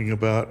talking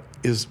about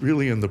is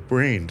really in the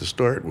brain to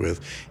start with.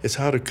 It's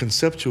how to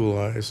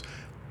conceptualize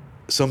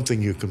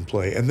something you can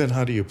play, and then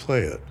how do you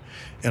play it?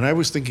 And I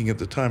was thinking at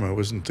the time, I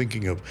wasn't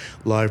thinking of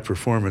live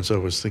performance, I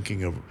was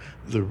thinking of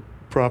the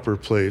proper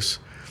place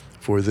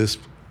for this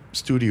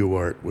studio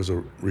art was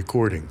a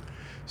recording.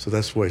 So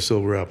that's why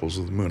Silver Apples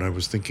of the Moon. I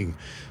was thinking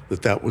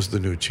that was the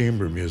new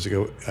chamber music.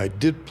 I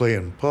did play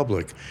in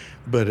public,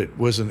 but it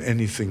wasn't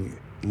anything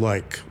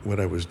like what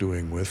I was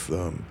doing with,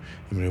 it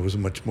was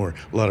a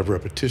lot of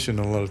repetition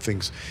and a lot of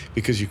things,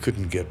 because you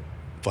couldn't get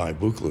 5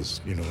 buchlas,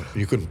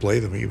 you couldn't play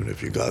them even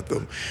if you got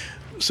them.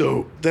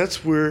 So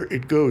that's where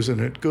it goes, and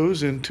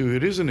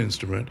it is an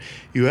instrument.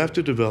 You have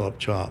to develop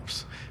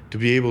chops to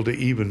be able to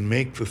even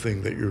make the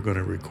thing that you're going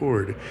to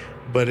record,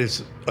 but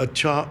it's a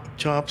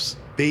chops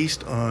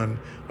based on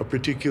a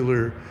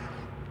particular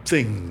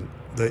thing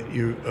that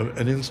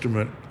an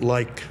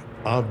instrument-like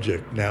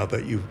object now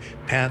that you've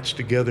patched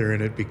together,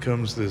 and it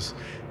becomes this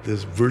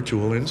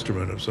virtual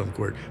instrument of some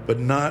sort, but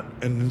not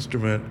an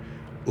instrument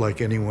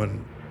like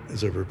anyone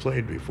has ever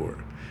played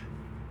before.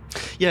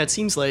 Yeah, it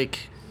seems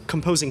like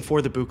composing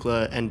for the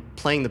buchla and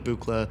playing the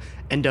buchla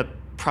end up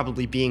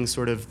probably being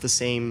sort of the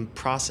same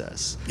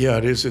process. Yeah,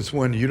 it is. It's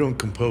when you don't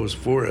compose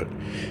for it,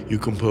 you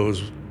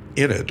compose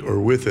in it or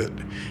with it,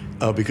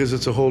 because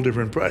it's a whole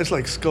different process. It's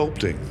like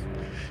sculpting.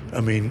 I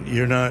mean,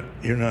 you're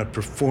not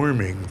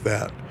performing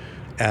that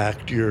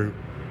act. You're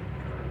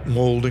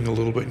molding a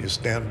little bit, and you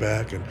stand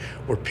back,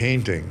 or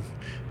painting,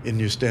 and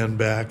you stand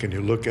back and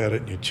you look at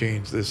it and you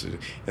change this,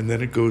 and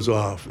then it goes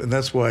off. And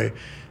that's why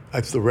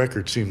the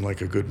record seemed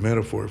like a good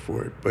metaphor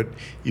for it. But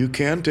you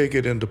can take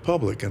it into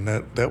public, and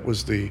that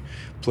was the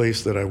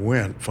place that I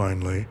went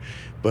finally.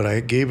 But I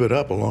gave it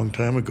up a long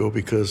time ago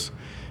because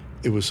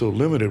it was so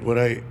limited. What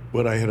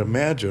I had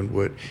imagined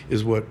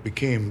what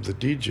became the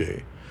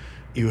DJ.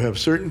 You have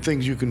certain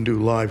things you can do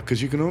live,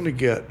 because you can only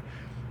get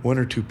 1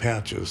 or 2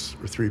 patches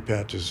or 3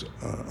 patches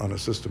on a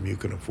system you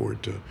can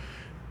afford to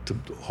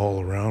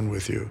haul around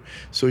with you.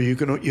 So you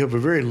have a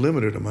very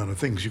limited amount of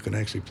things you can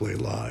actually play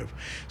live.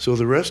 So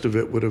the rest of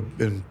it would have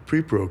been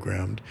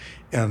pre-programmed.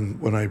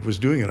 And when I was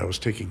doing it, I was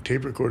taking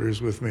tape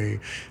recorders with me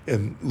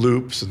and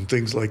loops and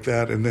things like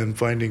that, and then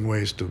finding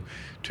ways to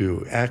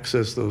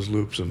access those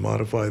loops and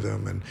modify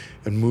them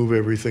and move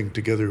everything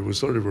together. It was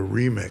sort of a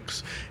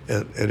remix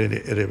at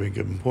every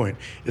given point.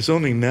 It's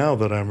only now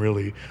that I'm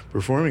really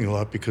performing a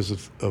lot because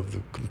of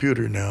the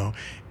computer now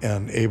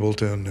and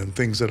Ableton and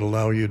things that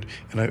allow you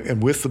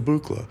and with the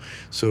buchla.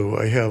 So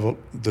I have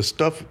the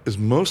stuff is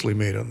mostly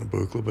made on the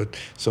buchla, but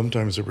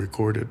sometimes the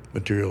recorded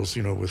materials,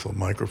 with a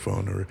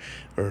microphone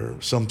or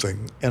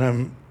something, and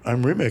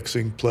I'm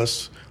remixing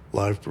plus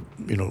live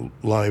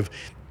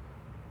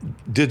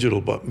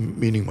digital, but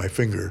meaning my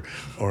finger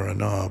or a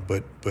knob,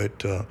 but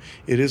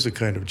it is a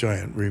kind of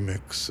giant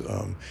remix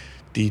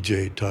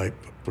DJ type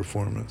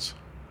performance.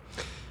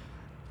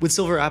 With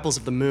Silver Apples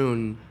of the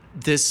Moon,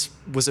 this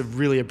was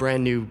really a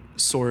brand new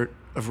sort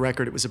of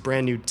record. It was a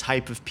brand new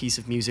type of piece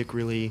of music,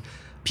 really.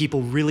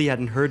 People really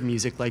hadn't heard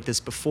music like this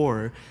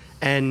before,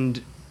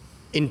 and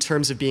in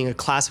terms of being a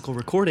classical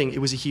recording, it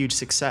was a huge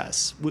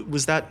success.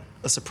 Was that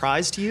a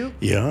surprise to you?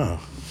 Yeah,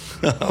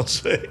 I'll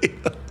say.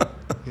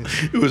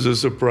 It was a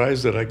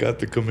surprise that I got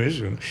the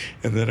commission,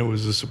 and then it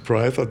was a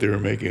surprise. I thought they were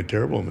making a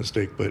terrible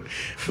mistake, but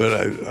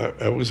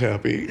I was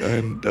happy.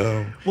 And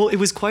well, it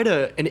was quite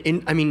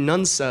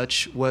None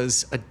Such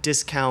was a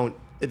discount.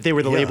 They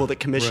were the label that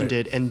commissioned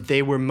it, and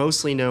they were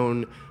mostly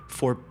known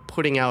for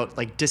putting out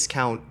like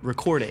discount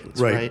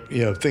recordings, right?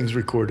 Yeah, things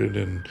recorded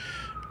in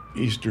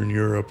Eastern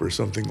Europe or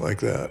something like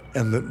that.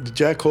 And the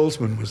Jack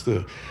Holzman was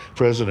the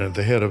president,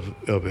 the head of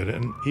it,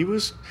 and he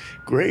was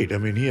great. I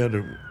mean, he had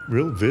a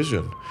real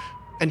vision.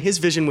 And his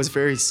vision was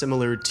very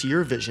similar to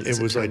your vision. It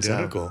was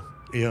identical,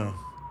 yeah.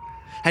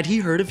 Had he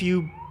heard of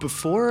you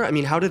before? I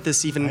mean, how did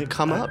this even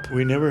come up?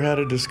 We never had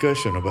a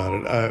discussion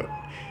about it.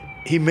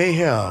 He may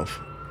have,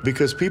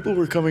 because people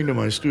were coming to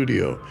my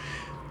studio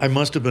I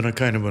must have been a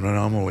kind of an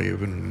anomaly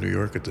even in New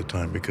York at the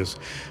time, because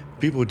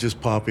people would just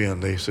pop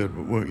in. They said,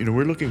 well,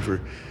 we're looking for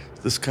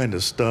this kind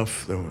of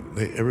stuff.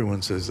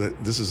 Everyone says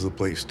that this is the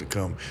place to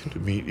come to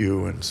meet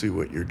you and see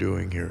what you're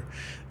doing here.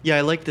 Yeah,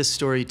 I like this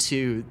story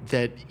too,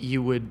 that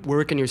you would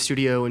work in your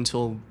studio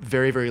until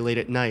very, very late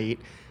at night.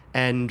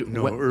 And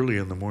early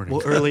in the morning.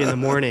 Well, early in the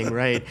morning,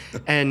 right.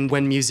 And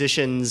when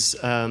musicians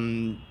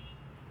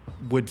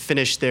would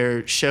finish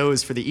their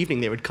shows for the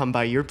evening, they would come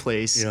by your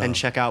place and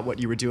check out what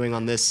you were doing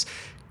on this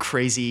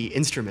crazy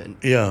instrument.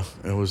 Yeah,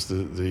 it was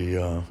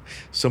the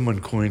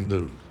someone coined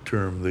the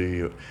term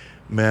the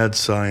mad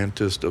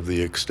scientist of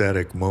the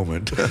ecstatic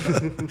moment,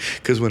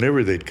 because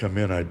whenever they'd come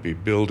in, I'd be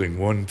building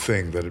one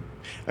thing that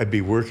I'd be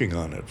working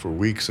on it for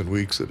weeks and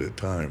weeks at a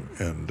time,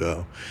 and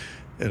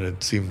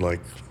it seemed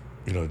like,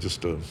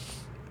 just a,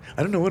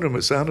 I don't know what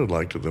it sounded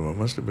like to them. It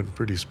must have been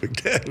pretty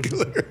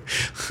spectacular.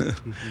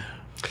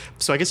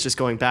 So I guess just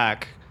going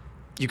back,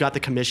 you got the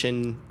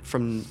commission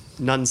from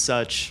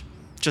Nonesuch,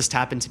 just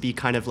happened to be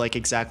kind of like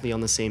exactly on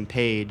the same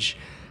page,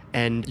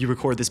 and you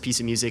record this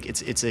piece of music.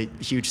 It's a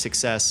huge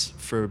success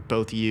for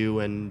both you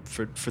and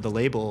for the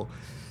label,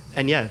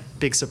 and yeah,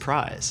 big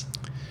surprise.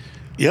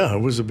 Yeah, it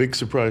was a big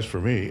surprise for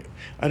me.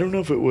 I don't know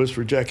if it was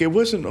for Jack. It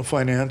wasn't a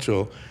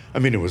financial, I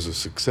mean, it was a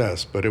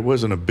success, but it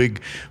wasn't a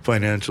big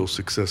financial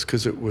success,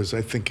 because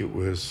I think it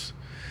was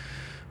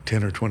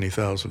 10 or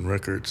 20,000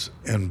 records,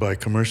 and by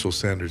commercial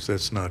standards,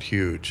 that's not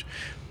huge.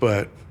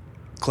 But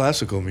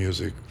classical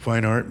music,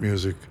 fine art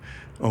music,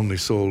 only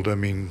sold,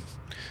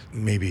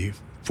 maybe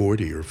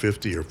 40 or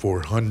 50 or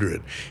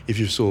 400. If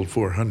you sold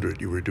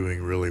 400, you were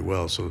doing really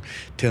well. So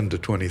 10 to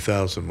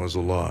 20,000 was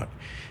a lot.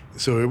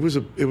 So it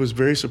was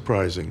very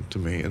surprising to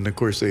me. And of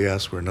course they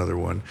asked for another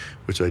one,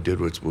 which I did,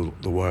 which was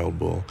The Wild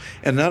Bull.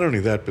 And not only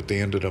that, but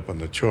they ended up on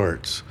the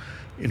charts,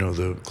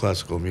 the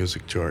classical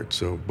music chart.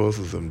 So both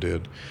of them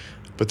did.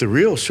 But the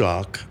real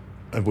shock,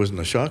 it wasn't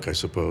a shock, I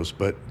suppose,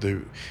 but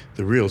the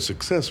real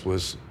success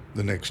was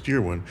the next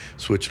year when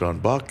Switched on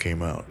Bach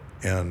came out.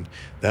 And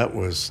that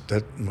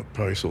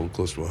probably sold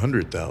close to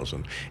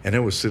 100,000, and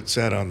it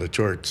sat on the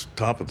charts,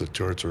 top of the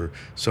charts, or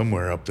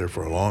somewhere up there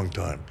for a long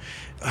time.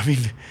 I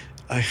mean,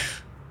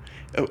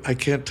 I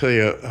can't tell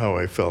you how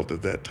I felt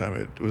at that time.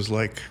 It was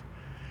like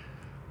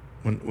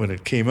when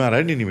it came out,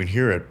 I didn't even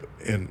hear it,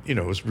 and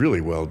it was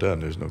really well done.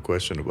 There's no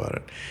question about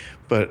it,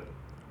 but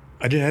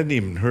hadn't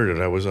even heard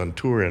it. I was on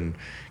tour in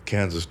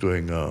Kansas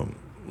doing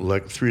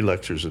 3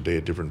 lectures a day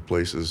at different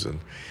places, and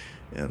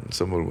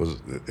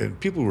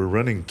people were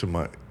running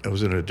to I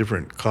was in a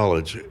different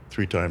college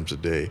 3 times a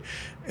day,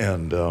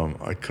 and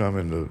I'd come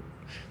into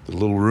the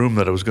little room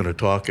that I was going to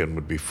talk in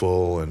would be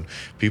full, and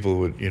people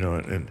would,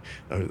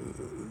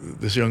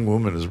 this young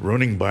woman is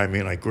running by me,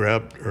 and I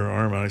grabbed her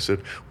arm and I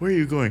said, "Where are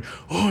you going?"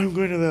 "Oh, I'm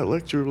going to that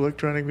lecture of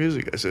electronic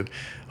music." I said,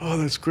 "Oh,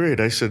 that's great."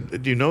 I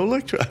said, "Do you know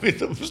lecture?"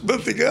 There was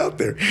nothing out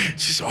there.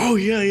 She said, "Oh,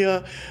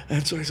 yeah."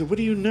 And so I said, "What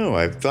do you know?"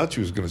 I thought she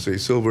was going to say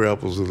Silver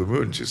Apples of the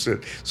Moon. She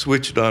said,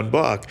 Switched on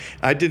Bach.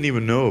 I didn't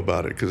even know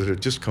about it because it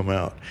had just come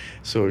out.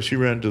 So she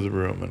ran to the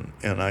room,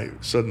 and I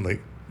suddenly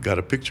got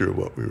a picture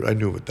of I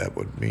knew what that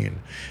would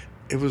mean.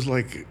 It was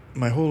like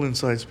my whole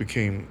insides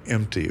became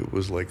empty. It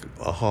was like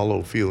a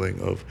hollow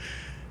feeling of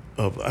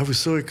I was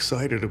so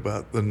excited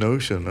about the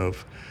notion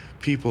of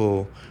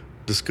people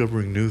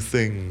discovering new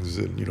things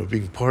and,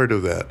 being part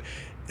of that.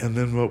 And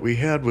then what we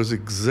had was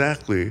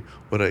exactly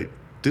what I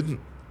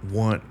didn't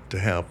want to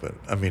happen.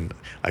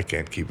 I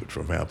can't keep it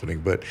from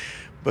happening, but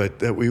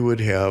that we would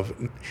have,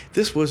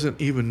 this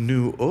wasn't even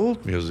new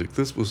old music.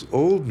 This was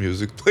old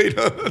music played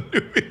on a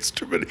new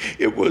instrument.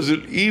 It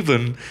wasn't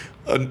even,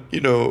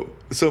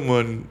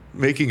 someone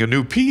making a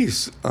new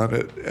piece on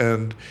it,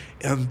 and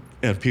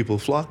people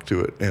flocked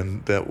to it,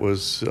 and that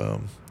was,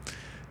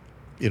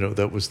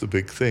 that was the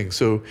big thing.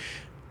 So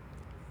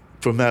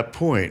from that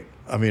point,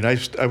 I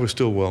was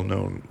still well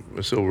known.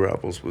 Silver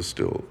Apples was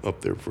still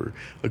up there for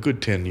a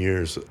good 10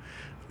 years.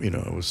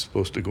 I was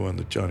supposed to go on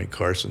the Johnny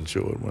Carson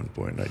show at one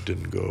point, and I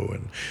didn't go,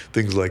 and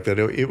things like that.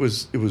 It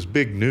was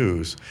big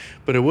news,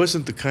 but it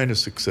wasn't the kind of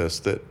success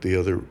that the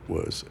other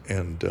was.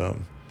 And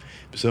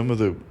some of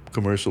the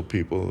commercial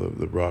people,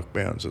 the rock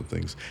bands and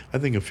things, I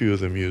think a few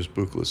of them used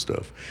Buchla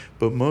stuff,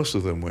 but most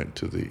of them went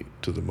to the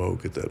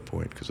Moog at that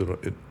point because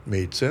it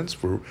made sense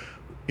for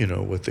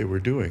what they were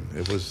doing.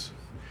 It was.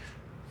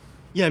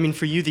 Yeah,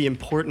 for you, the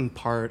important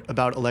part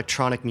about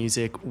electronic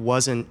music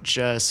wasn't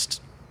just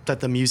that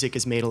the music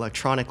is made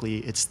electronically,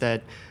 it's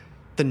that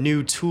the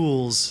new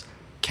tools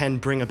can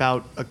bring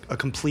about a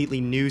completely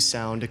new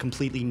sound, a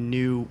completely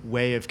new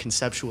way of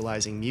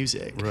conceptualizing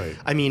music. Right.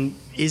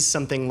 Is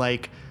something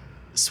like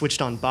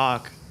Switched on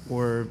Bach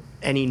or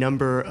any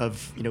number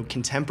of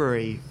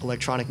contemporary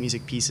electronic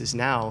music pieces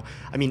now,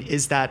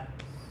 is that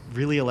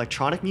really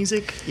electronic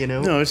music?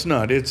 No, it's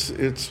not.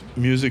 It's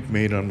music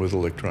made with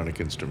electronic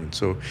instruments.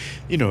 So,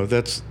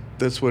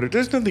 that's what it.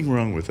 There's nothing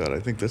wrong with that. I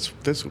think that's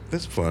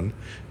fun.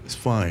 It's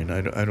fine.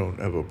 I don't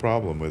have a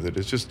problem with it.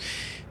 It's just,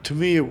 to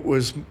me, it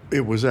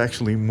was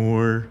actually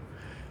more.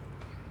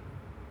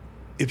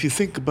 If you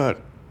think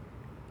about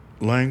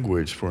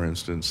language, for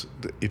instance,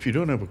 if you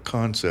don't have a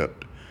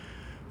concept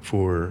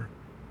for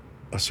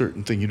a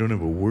certain thing, you don't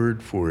have a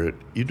word for it,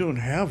 you don't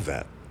have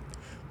that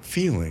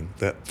feeling,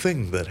 that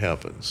thing that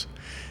happens.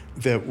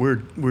 That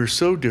we're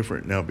so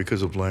different now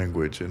because of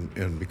language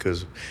and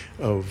because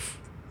of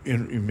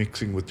in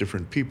mixing with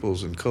different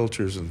peoples and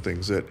cultures and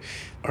things, that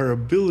our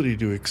ability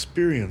to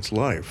experience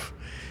life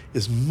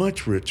is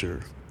much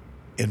richer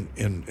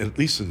in at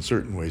least in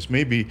certain ways.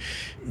 Maybe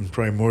in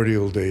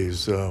primordial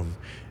days,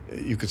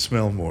 you could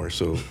smell more,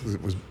 so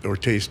it was, or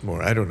taste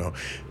more. I don't know,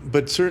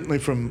 but certainly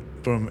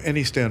from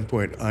any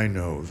standpoint, I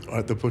know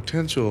the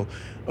potential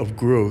of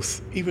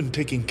growth, even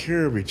taking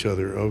care of each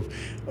other,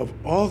 of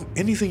all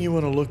anything you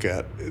want to look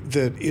at,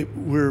 that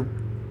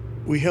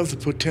we have the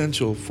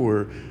potential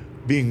for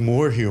being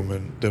more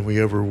human than we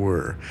ever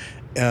were,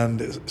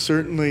 and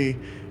certainly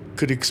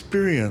could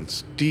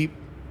experience deep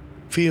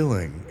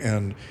feeling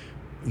and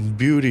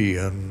beauty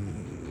and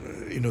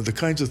the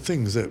kinds of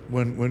things that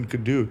one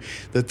could do,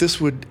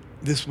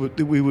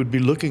 that we would be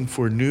looking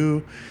for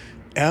new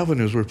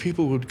avenues where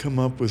people would come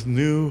up with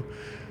new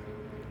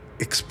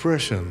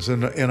expressions.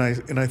 And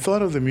I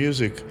thought of the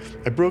music.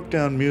 I broke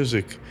down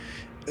music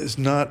as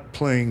not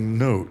playing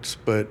notes,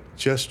 but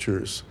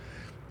gestures,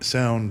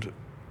 sound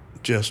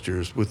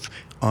gestures with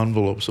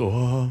envelopes.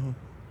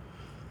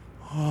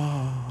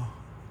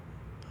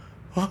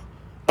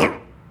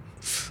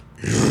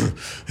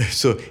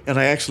 So, and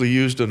I actually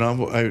used an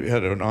envelope. I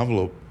had an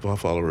envelope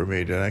follower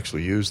made, and I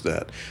actually used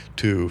that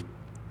to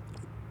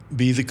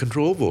be the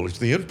control voltage.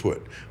 The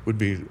input would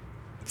be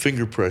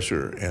finger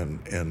pressure,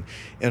 and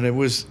it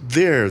was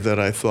there that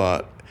I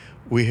thought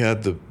we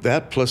had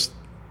that plus,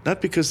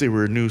 not because they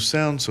were a new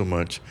sound so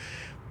much,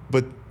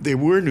 but they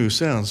were new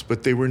sounds,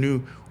 but they were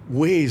new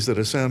ways that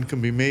a sound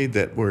can be made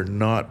that were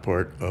not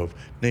part of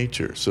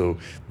nature. So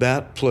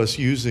that plus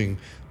using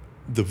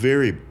the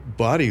very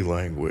body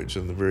language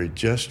and the very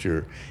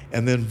gesture,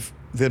 and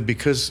then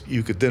because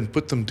you could then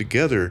put them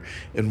together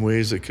in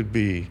ways that could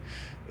be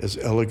as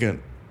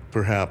elegant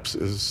perhaps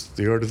as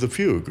the art of the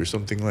fugue or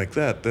something like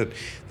that,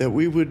 that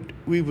we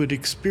would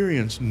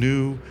experience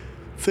new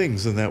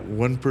things in that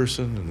one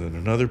person and then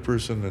another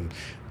person,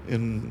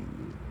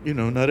 and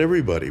not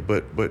everybody,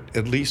 but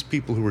at least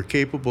people who were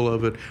capable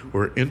of it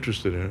or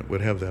interested in it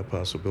would have that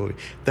possibility.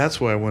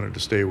 That's why I wanted to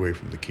stay away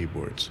from the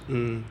keyboards.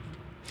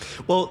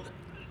 Well,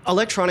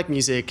 electronic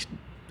music,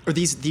 or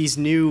these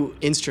new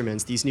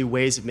instruments, these new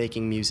ways of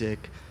making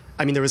music,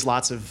 I mean, there was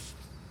lots of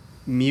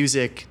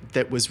music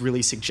that was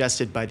really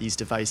suggested by these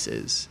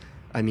devices.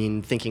 I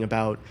mean, thinking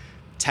about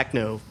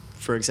techno,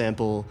 for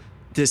example,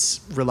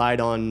 this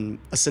relied on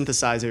a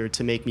synthesizer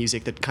to make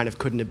music that kind of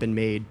couldn't have been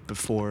made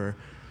before.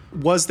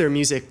 Was there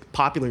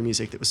popular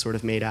music that was sort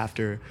of made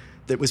after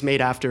the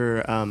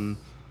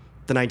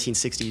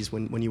 1960s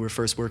when you were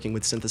first working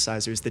with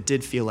synthesizers that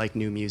did feel like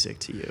new music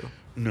to you?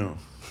 No.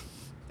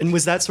 And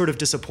was that sort of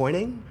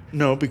disappointing?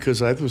 No,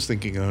 because I was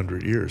thinking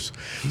 100 years.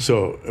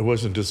 So it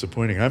wasn't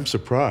disappointing. I'm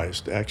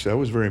surprised, actually. I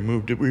was very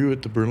moved. Were you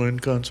at the Berlin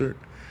concert?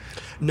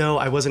 No,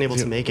 I wasn't able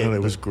to make it. Well,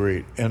 it was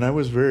great. And I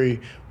was very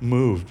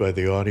moved by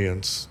the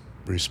audience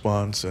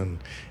response. And,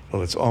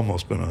 well, it's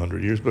almost been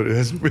 100 years, but it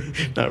hasn't been,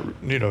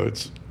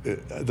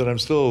 that I'm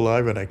still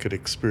alive and I could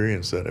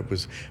experience that. It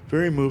was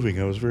very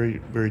moving. I was very,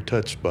 very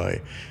touched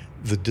by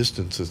the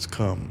distance that's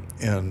come.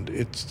 And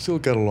it's still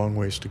got a long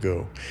ways to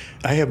go.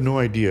 I have no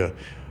idea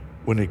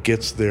when it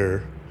gets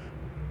there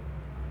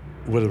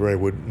whether I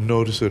would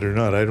notice it or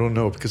not. I don't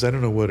know, because I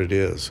don't know what it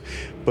is.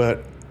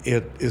 But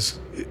it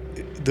is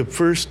the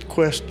first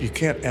question. You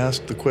can't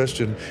ask the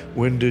question,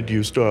 when did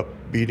you stop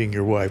beating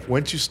your wife?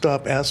 Once you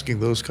stop asking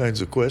those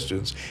kinds of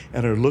questions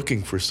and are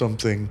looking for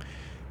something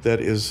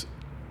that is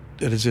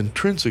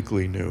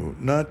intrinsically new,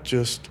 not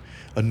just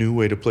a new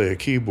way to play a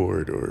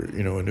keyboard or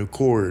a new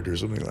chord or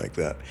something like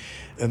that,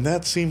 and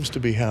that seems to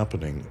be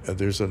happening.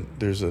 There's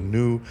a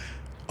new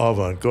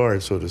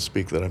avant-garde, so to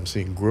speak, that I'm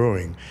seeing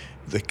growing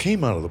that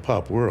came out of the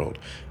pop world,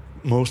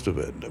 most of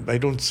it. I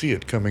don't see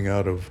it coming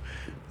out of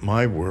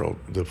my world,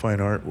 the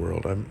fine art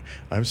world.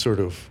 I'm sort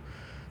of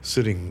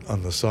sitting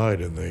on the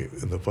side in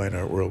the fine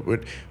art world.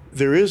 But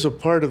there is a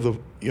part of the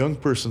young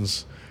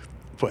person's,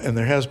 and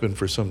there has been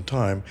for some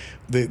time,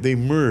 they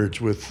merge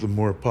with the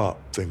more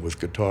pop thing with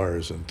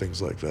guitars and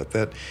things like that.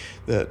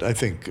 That I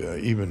think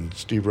even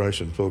Steve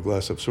Reich and Phil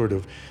Glass have sort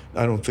of,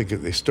 I don't think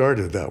they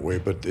started that way,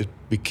 but it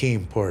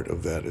became part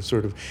of that. It's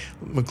sort of,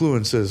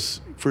 McLuhan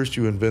says, first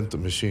you invent the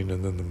machine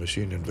and then the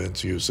machine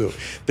invents you. So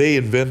they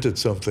invented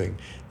something,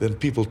 then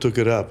people took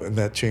it up and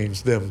that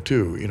changed them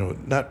too.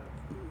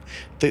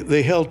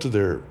 They held to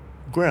their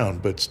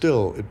ground, but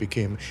still it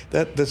became,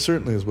 that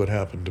certainly is what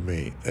happened to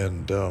me.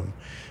 And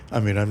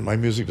my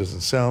music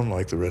doesn't sound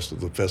like the rest of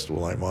the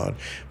festival I'm on,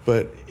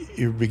 but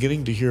you're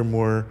beginning to hear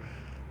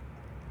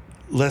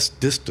less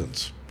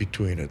distance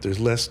between it. There's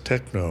less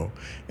techno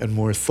and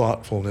more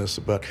thoughtfulness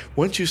about,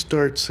 once you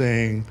start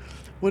saying,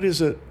 what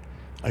is it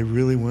I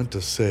really want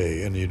to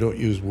say, and you don't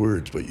use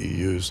words, but you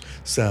use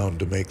sound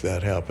to make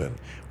that happen,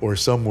 or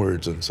some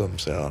words and some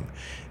sound.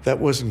 That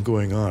wasn't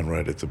going on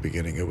right at the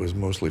beginning. It was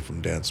mostly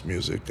from dance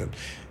music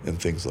and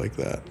things like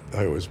that.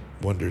 I always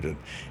wondered,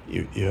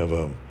 you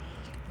have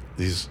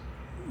these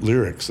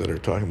lyrics that are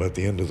talking about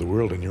the end of the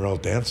world, and you're all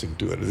dancing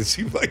to it. It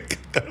seemed like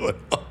kind of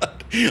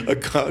a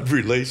God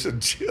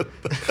relationship.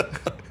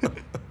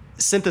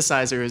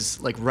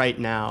 Synthesizers, like right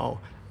now,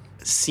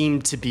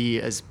 seem to be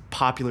as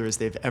popular as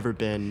they've ever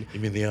been.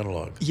 You mean the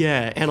analog?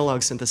 Yeah,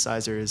 analog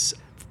synthesizers.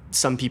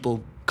 Some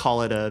people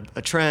call it a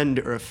trend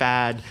or a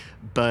fad,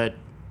 but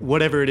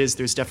whatever it is,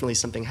 there's definitely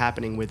something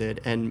happening with it.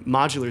 And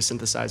modular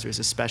synthesizers,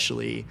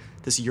 especially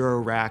this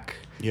Eurorack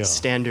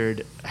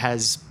standard,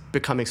 has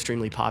become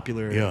extremely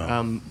popular.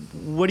 Yeah.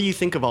 What do you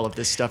think of all of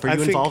this stuff? Are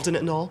you involved in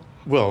it at all?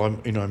 Well,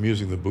 I'm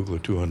using the Buchla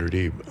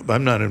 200E.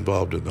 I'm not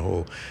involved in the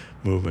whole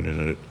movement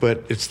in it,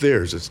 but it's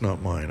theirs. It's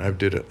not mine. I've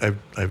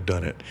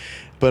done it.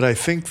 But I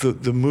think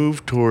the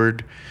move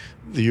toward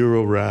the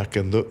Eurorack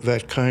and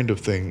that kind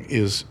of thing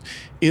is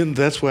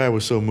that's why I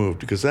was so moved,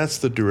 because that's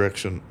the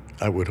direction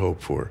I would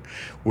hope for,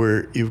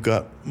 where you've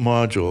got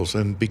modules,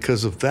 and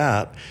because of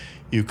that,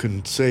 you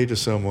can say to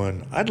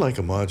someone, I'd like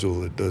a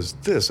module that does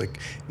this. Like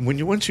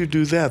once you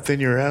do that, then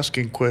you're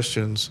asking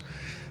questions.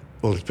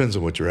 Well, it depends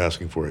on what you're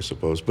asking for, I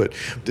suppose. But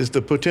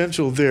the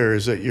potential there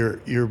is that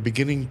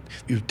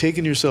you've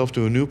taken yourself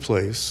to a new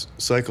place,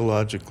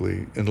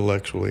 psychologically,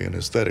 intellectually, and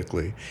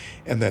aesthetically,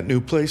 and that new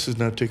place is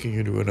now taking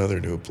you to another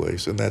new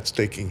place, and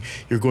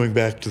you're going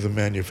back to the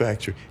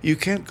manufacturer. You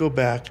can't go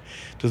back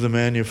to the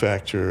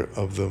manufacturer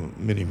of the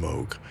Mini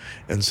Moog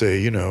and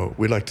say,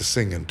 we'd like to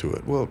sing into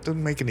it. Well, it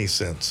doesn't make any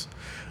sense.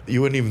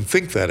 You wouldn't even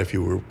think that if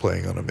you were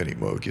playing on a Mini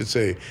Moog. You'd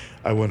say,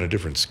 I want a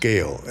different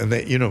scale. And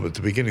at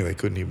the beginning they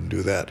couldn't even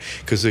do that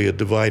because they had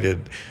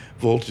divided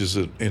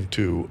voltages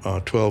into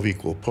 12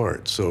 equal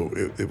parts. So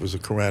it was a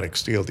chromatic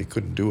scale they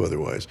couldn't do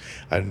otherwise.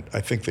 I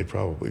think they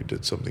probably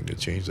did something to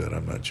change that.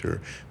 I'm not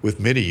sure. With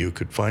MIDI, you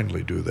could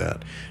finally do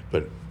that.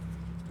 But,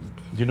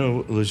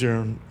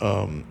 Lejeune,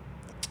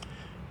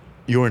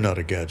 You're Not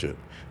a Gadget.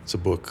 It's a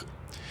book.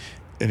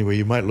 Anyway,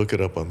 you might look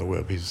it up on the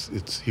web. His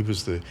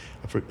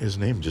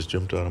name just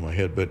jumped out of my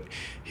head, but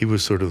he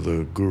was sort of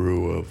the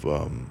guru of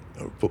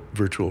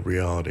virtual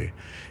reality,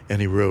 and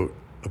he wrote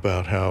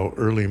about how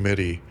early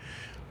MIDI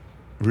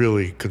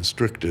really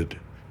constricted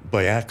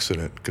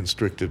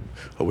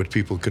what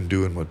people can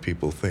do and what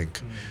people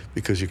think,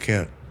 because you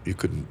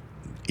couldn't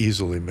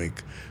easily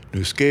make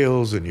new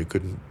scales, and you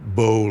couldn't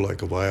bow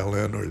like a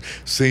violin or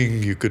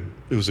sing.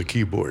 It was a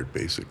keyboard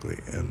basically,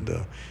 and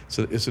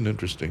it's an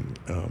interesting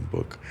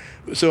book.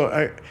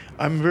 So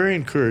I'm very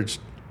encouraged,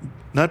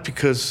 not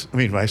because,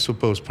 I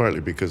suppose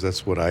partly because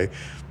that's what I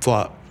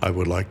thought I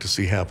would like to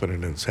see happen,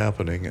 and it's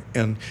happening.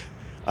 And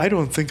I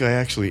don't think I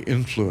actually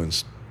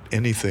influenced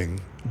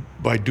anything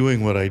by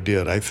doing what I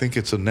did. I think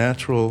it's a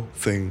natural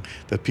thing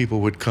that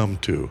people would come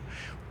to.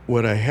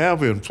 What I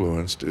have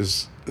influenced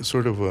is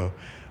sort of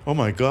oh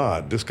my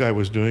God, this guy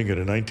was doing it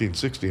in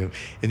 1960.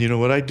 And you know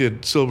what? I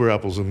did Silver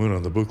Apples and Moon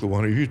on the Buchla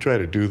 100. If you try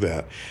to do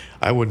that,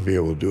 I wouldn't be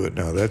able to do it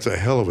now. That's a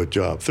hell of a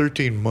job.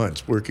 13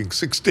 months working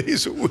 6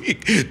 days a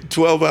week,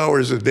 12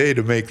 hours a day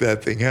to make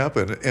that thing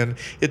happen. And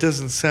it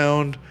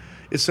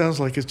sounds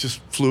like it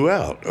just flew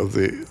out of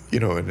the,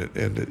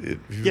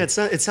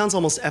 it sounds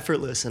almost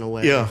effortless in a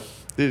way. Yeah.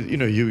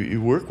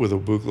 You work with a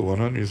Buchla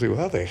 100, you say, well,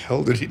 how the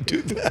hell did he do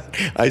that?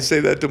 I say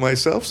that to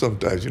myself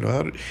sometimes,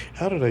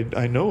 how did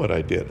I know what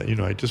I did?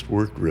 I just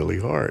worked really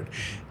hard.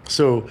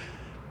 So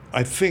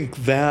I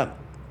think that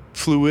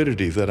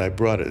fluidity that I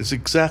brought is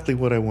exactly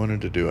what I wanted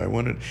to do. I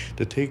wanted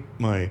to take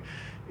my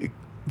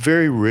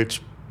very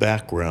rich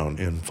background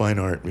in fine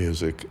art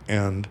music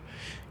and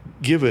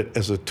give it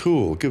as a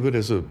tool, give it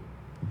as a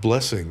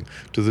blessing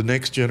to the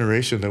next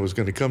generation that was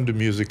going to come to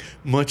music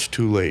much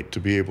too late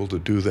to be able to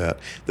do that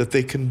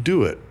they can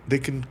do it. They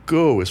can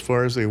go as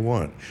far as they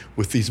want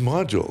with these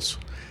modules.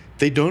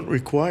 They don't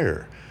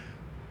require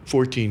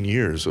 14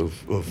 years of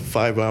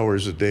 5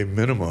 hours a day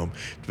minimum.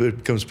 It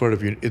becomes part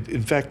of you.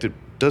 In fact, it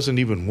doesn't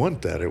even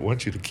want that. It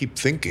wants you to keep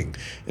thinking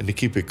and to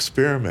keep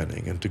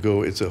experimenting and to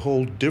go. It's a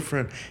whole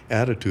different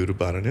attitude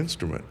about an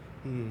instrument.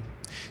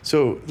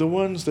 So the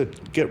ones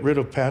that get rid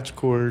of patch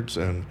chords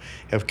and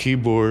have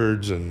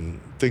keyboards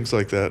and things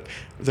like that,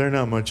 they're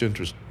not much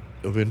interest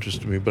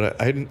to me. But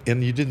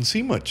and you didn't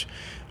see much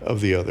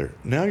of the other.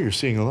 Now you're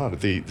seeing a lot of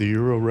the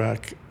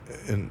Eurorack,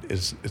 and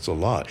it's a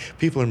lot.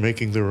 People are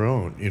making their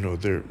own.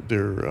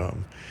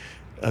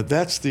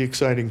 That's the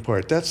exciting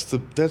part. That's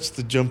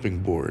the jumping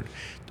board.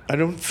 I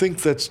don't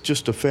think that's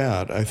just a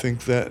fad. I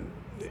think that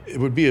it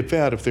would be a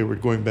fad if they were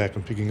going back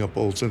and picking up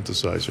old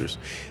synthesizers.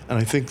 And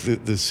I think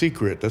the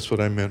secret, that's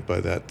what I meant by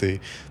that, the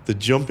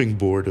jumping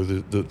board, or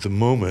the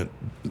moment,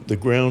 the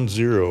ground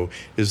zero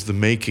is the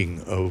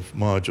making of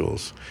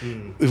modules,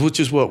 which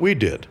is what we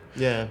did.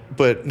 Yeah.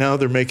 But now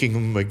they're making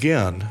them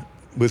again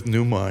with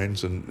new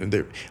minds, and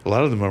a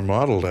lot of them are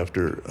modeled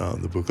after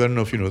the book. I don't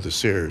know if you know the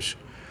Serge.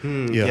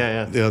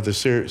 Yeah,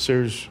 the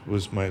Serge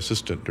was my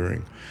assistant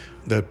during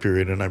that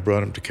period, and I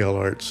brought him to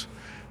CalArts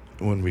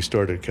when we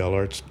started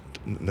CalArts.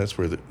 That's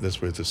where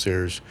the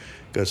Serge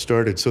got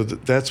started. So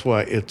that's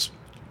why it's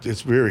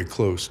very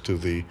close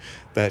to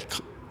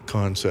that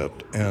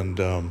concept. And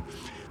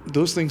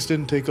those things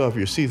didn't take off.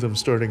 You see them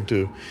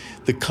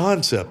the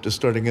concept is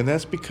starting, and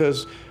that's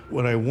because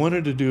what I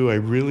wanted to do, I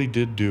really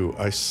did do.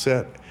 I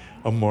set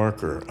a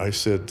marker. I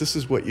said, this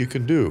is what you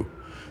can do.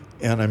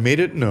 And I made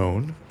it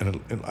known,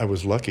 and I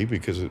was lucky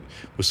because it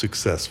was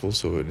successful,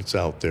 so it's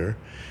out there.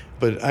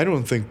 But I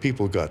don't think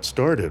people got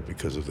started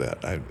because of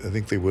that. I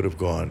think they would have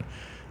gone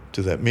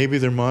to that. Maybe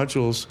their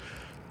modules,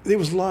 it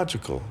was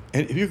logical.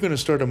 And if you're going to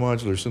start a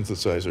modular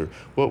synthesizer,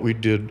 what we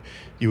did,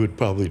 you would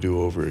probably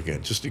do over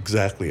again, just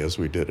exactly as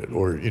we did it.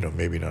 Or,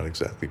 maybe not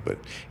exactly, but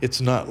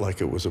it's not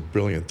like it was a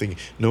brilliant thing.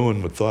 No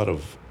one would thought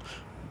of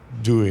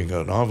doing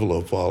an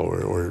envelope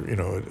follower or,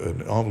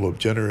 an envelope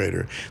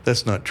generator.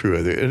 That's not true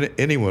either. And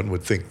anyone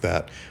would think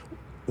that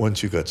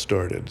once you got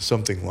started,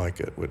 something like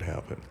it would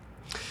happen.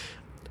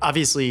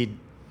 Obviously,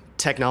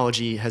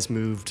 technology has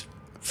moved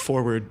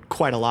forward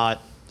quite a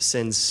lot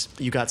since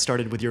you got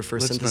started with your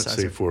first synthesizer. Let's not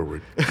say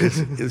forward.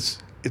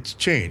 It's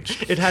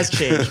changed. It has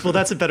changed. Well,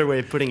 that's a better way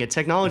of putting it.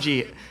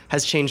 Technology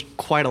has changed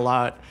quite a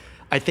lot.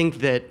 I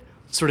think that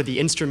sort of the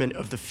instrument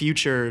of the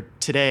future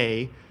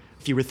today,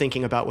 if you were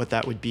thinking about what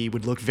that would be,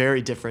 would look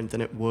very different than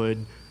it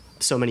would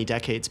so many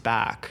decades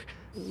back.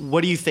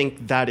 What do you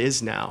think that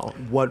is now?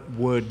 What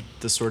would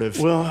the sort of...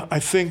 Well, I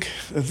think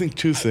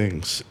two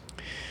things.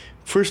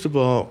 First of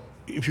all,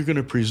 if you're going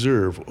to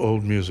preserve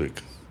old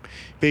music,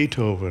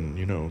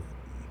 Beethoven,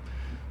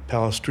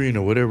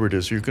 Palestrina, whatever it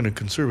is, you're going to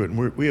conserve it.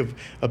 And we have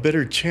a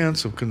better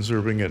chance of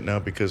conserving it now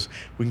because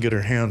we can get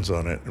our hands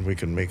on it and we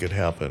can make it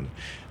happen.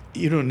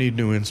 You don't need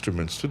new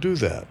instruments to do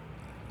that.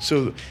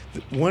 So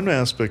one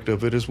aspect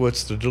of it is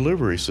what's the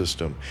delivery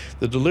system.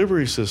 The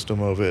delivery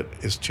system of it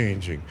is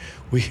changing.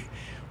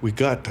 We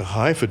got to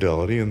high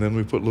fidelity, and then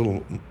we put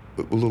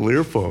little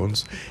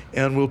earphones,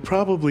 and we'll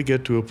probably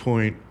get to a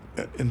point,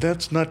 and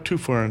that's not too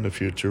far in the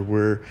future,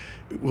 where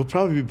we'll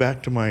probably be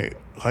back to my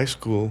high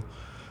school.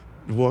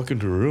 You walk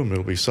into a room,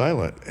 it'll be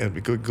silent, and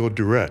we go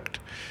direct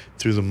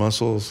through the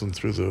muscles and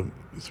through the.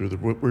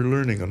 We're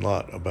learning a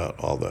lot about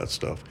all that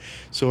stuff.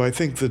 So I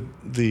think that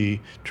the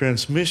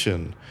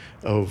transmission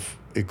of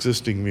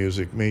existing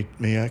music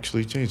may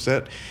actually change.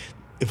 That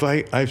if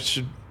I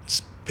should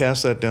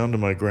pass that down to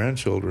my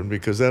grandchildren,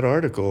 because that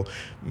article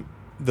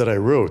that I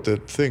wrote,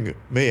 that thing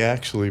may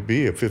actually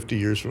be 50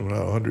 years from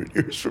now, 100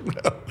 years from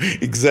now,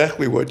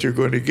 exactly what you're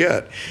going to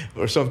get,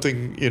 or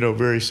something,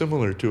 very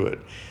similar to it.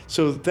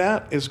 So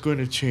that is going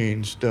to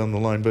change down the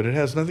line, but it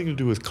has nothing to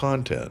do with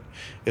content.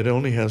 It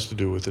only has to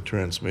do with the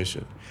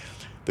transmission.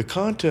 The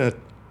content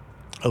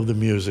of the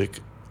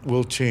music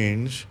will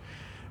change.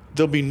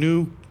 There'll be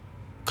new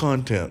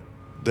content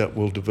that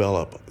will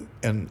develop,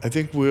 and I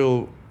think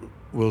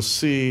we'll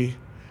see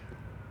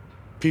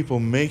people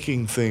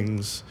making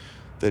things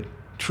that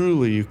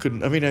truly you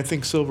couldn't. I mean, I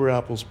think Silver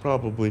Apples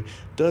probably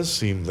does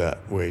seem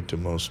that way to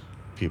most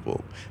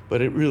people, but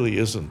it really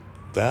isn't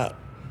that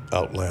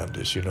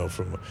outlandish,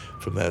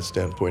 from that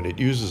standpoint. It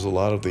uses a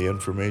lot of the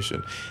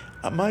information.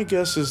 My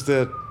guess is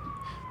that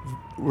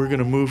we're going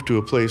to move to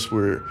a place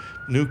where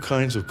new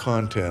kinds of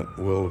content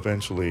will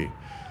eventually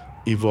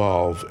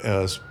evolve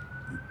as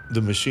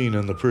the machine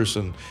and the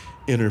person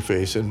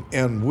interface,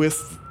 and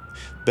with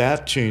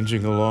that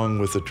changing along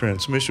with the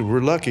transmission, we're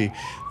lucky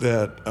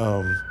that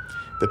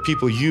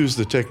people use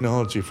the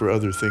technology for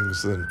other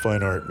things than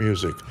fine art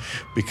music,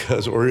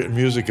 or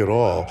music at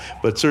all,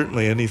 but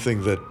certainly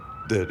anything that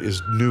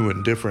is new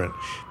and different,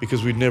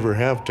 because we'd never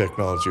have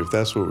technology if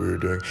that's what we were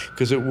doing,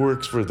 because it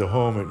works for the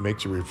home, it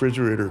makes your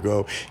refrigerator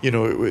go,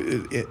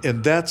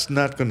 and that's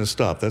not going to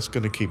stop. That's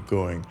going to keep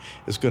going.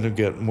 It's going to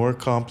get more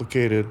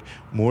complicated,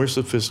 more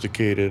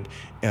sophisticated,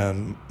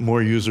 and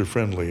more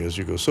user-friendly as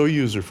you go. So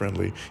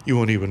user-friendly, you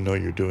won't even know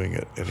you're doing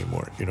it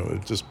anymore. It'll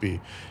just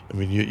be,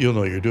 you'll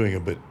know you're doing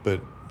it,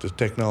 but the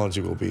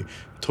technology will be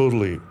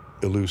totally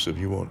elusive.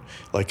 You won't,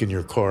 like in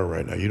your car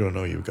right now, you don't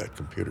know you've got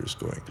computers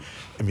going.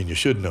 You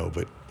should know,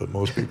 but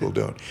most people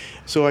don't.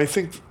 So I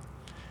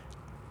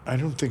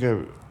don't think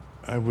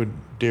I would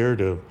dare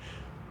to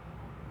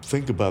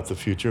think about the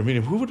future.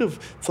 Who would have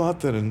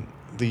thought that in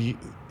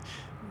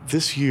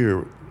this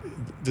year,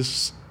 the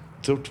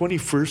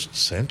 21st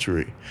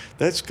century,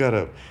 that's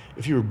gotta,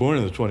 if you were born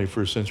in the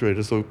 21st century,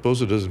 I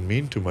suppose it doesn't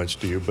mean too much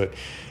to you, but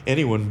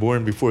anyone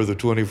born before the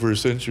 21st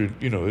century,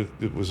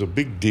 it was a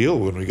big deal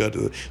when we got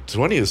to the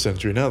 20th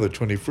century, now the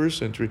 21st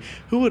century.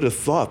 Who would have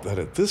thought that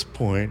at this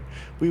point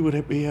we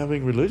would be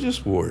having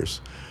religious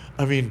wars?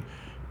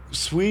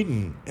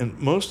 Sweden and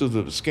most of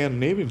the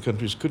Scandinavian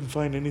countries couldn't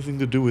find anything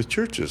to do with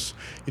churches.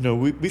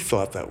 We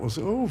thought that was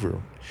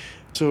over.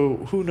 So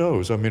who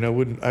knows? I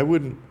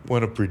wouldn't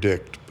want to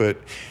predict, but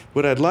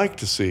what I'd like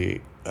to see,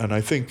 and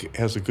I think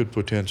has a good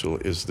potential,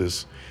 is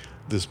this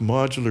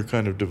modular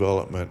kind of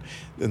development,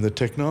 and the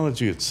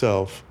technology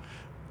itself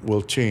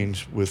will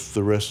change with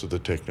the rest of the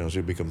technology.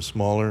 It'll become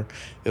smaller,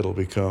 it'll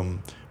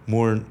become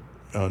more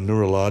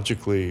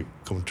neurologically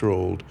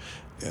controlled,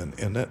 and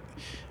that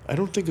I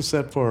don't think it's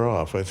that far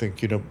off. I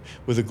think,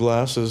 with the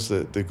glasses,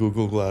 the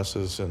Google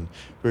glasses and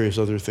various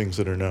other things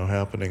that are now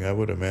happening, I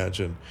would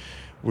imagine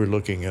we're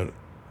looking at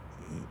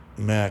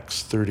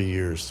max 30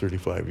 years,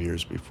 35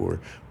 years before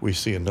we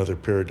see another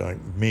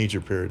major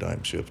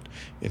paradigm shift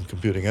in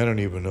computing. I don't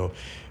even know.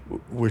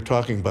 We're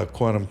talking about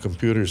quantum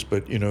computers,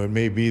 but it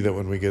may be that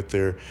when we get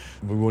there,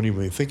 we won't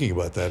even be thinking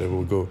about that.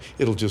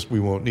 We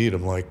won't need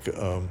them. Like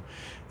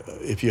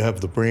if you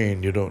have the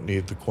brain, you don't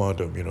need the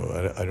quantum.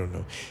 I don't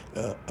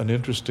know. An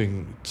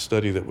interesting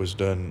study that was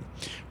done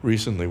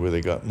recently where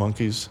they got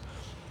monkeys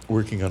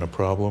working on a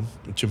problem,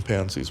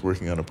 chimpanzees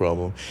working on a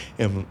problem,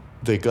 and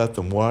they got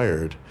them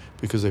wired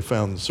because they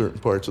found certain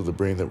parts of the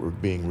brain that were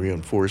being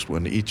reinforced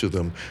when each of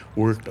them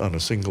worked on a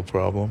single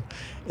problem.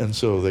 And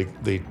so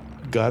they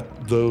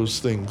got those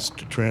things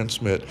to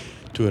transmit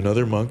to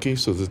another monkey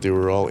so that they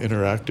were all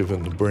interactive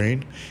in the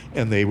brain,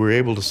 and they were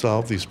able to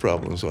solve these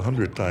problems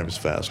 100 times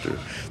faster.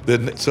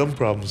 Then some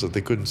problems that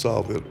they couldn't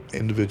solve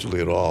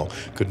individually at all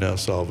could now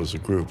solve as a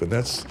group. And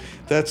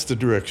that's the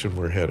direction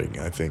we're heading,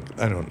 I think.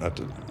 I don't not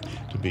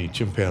to be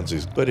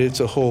chimpanzees, but it's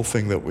a whole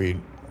thing that we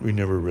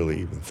never really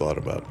even thought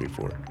about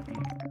before.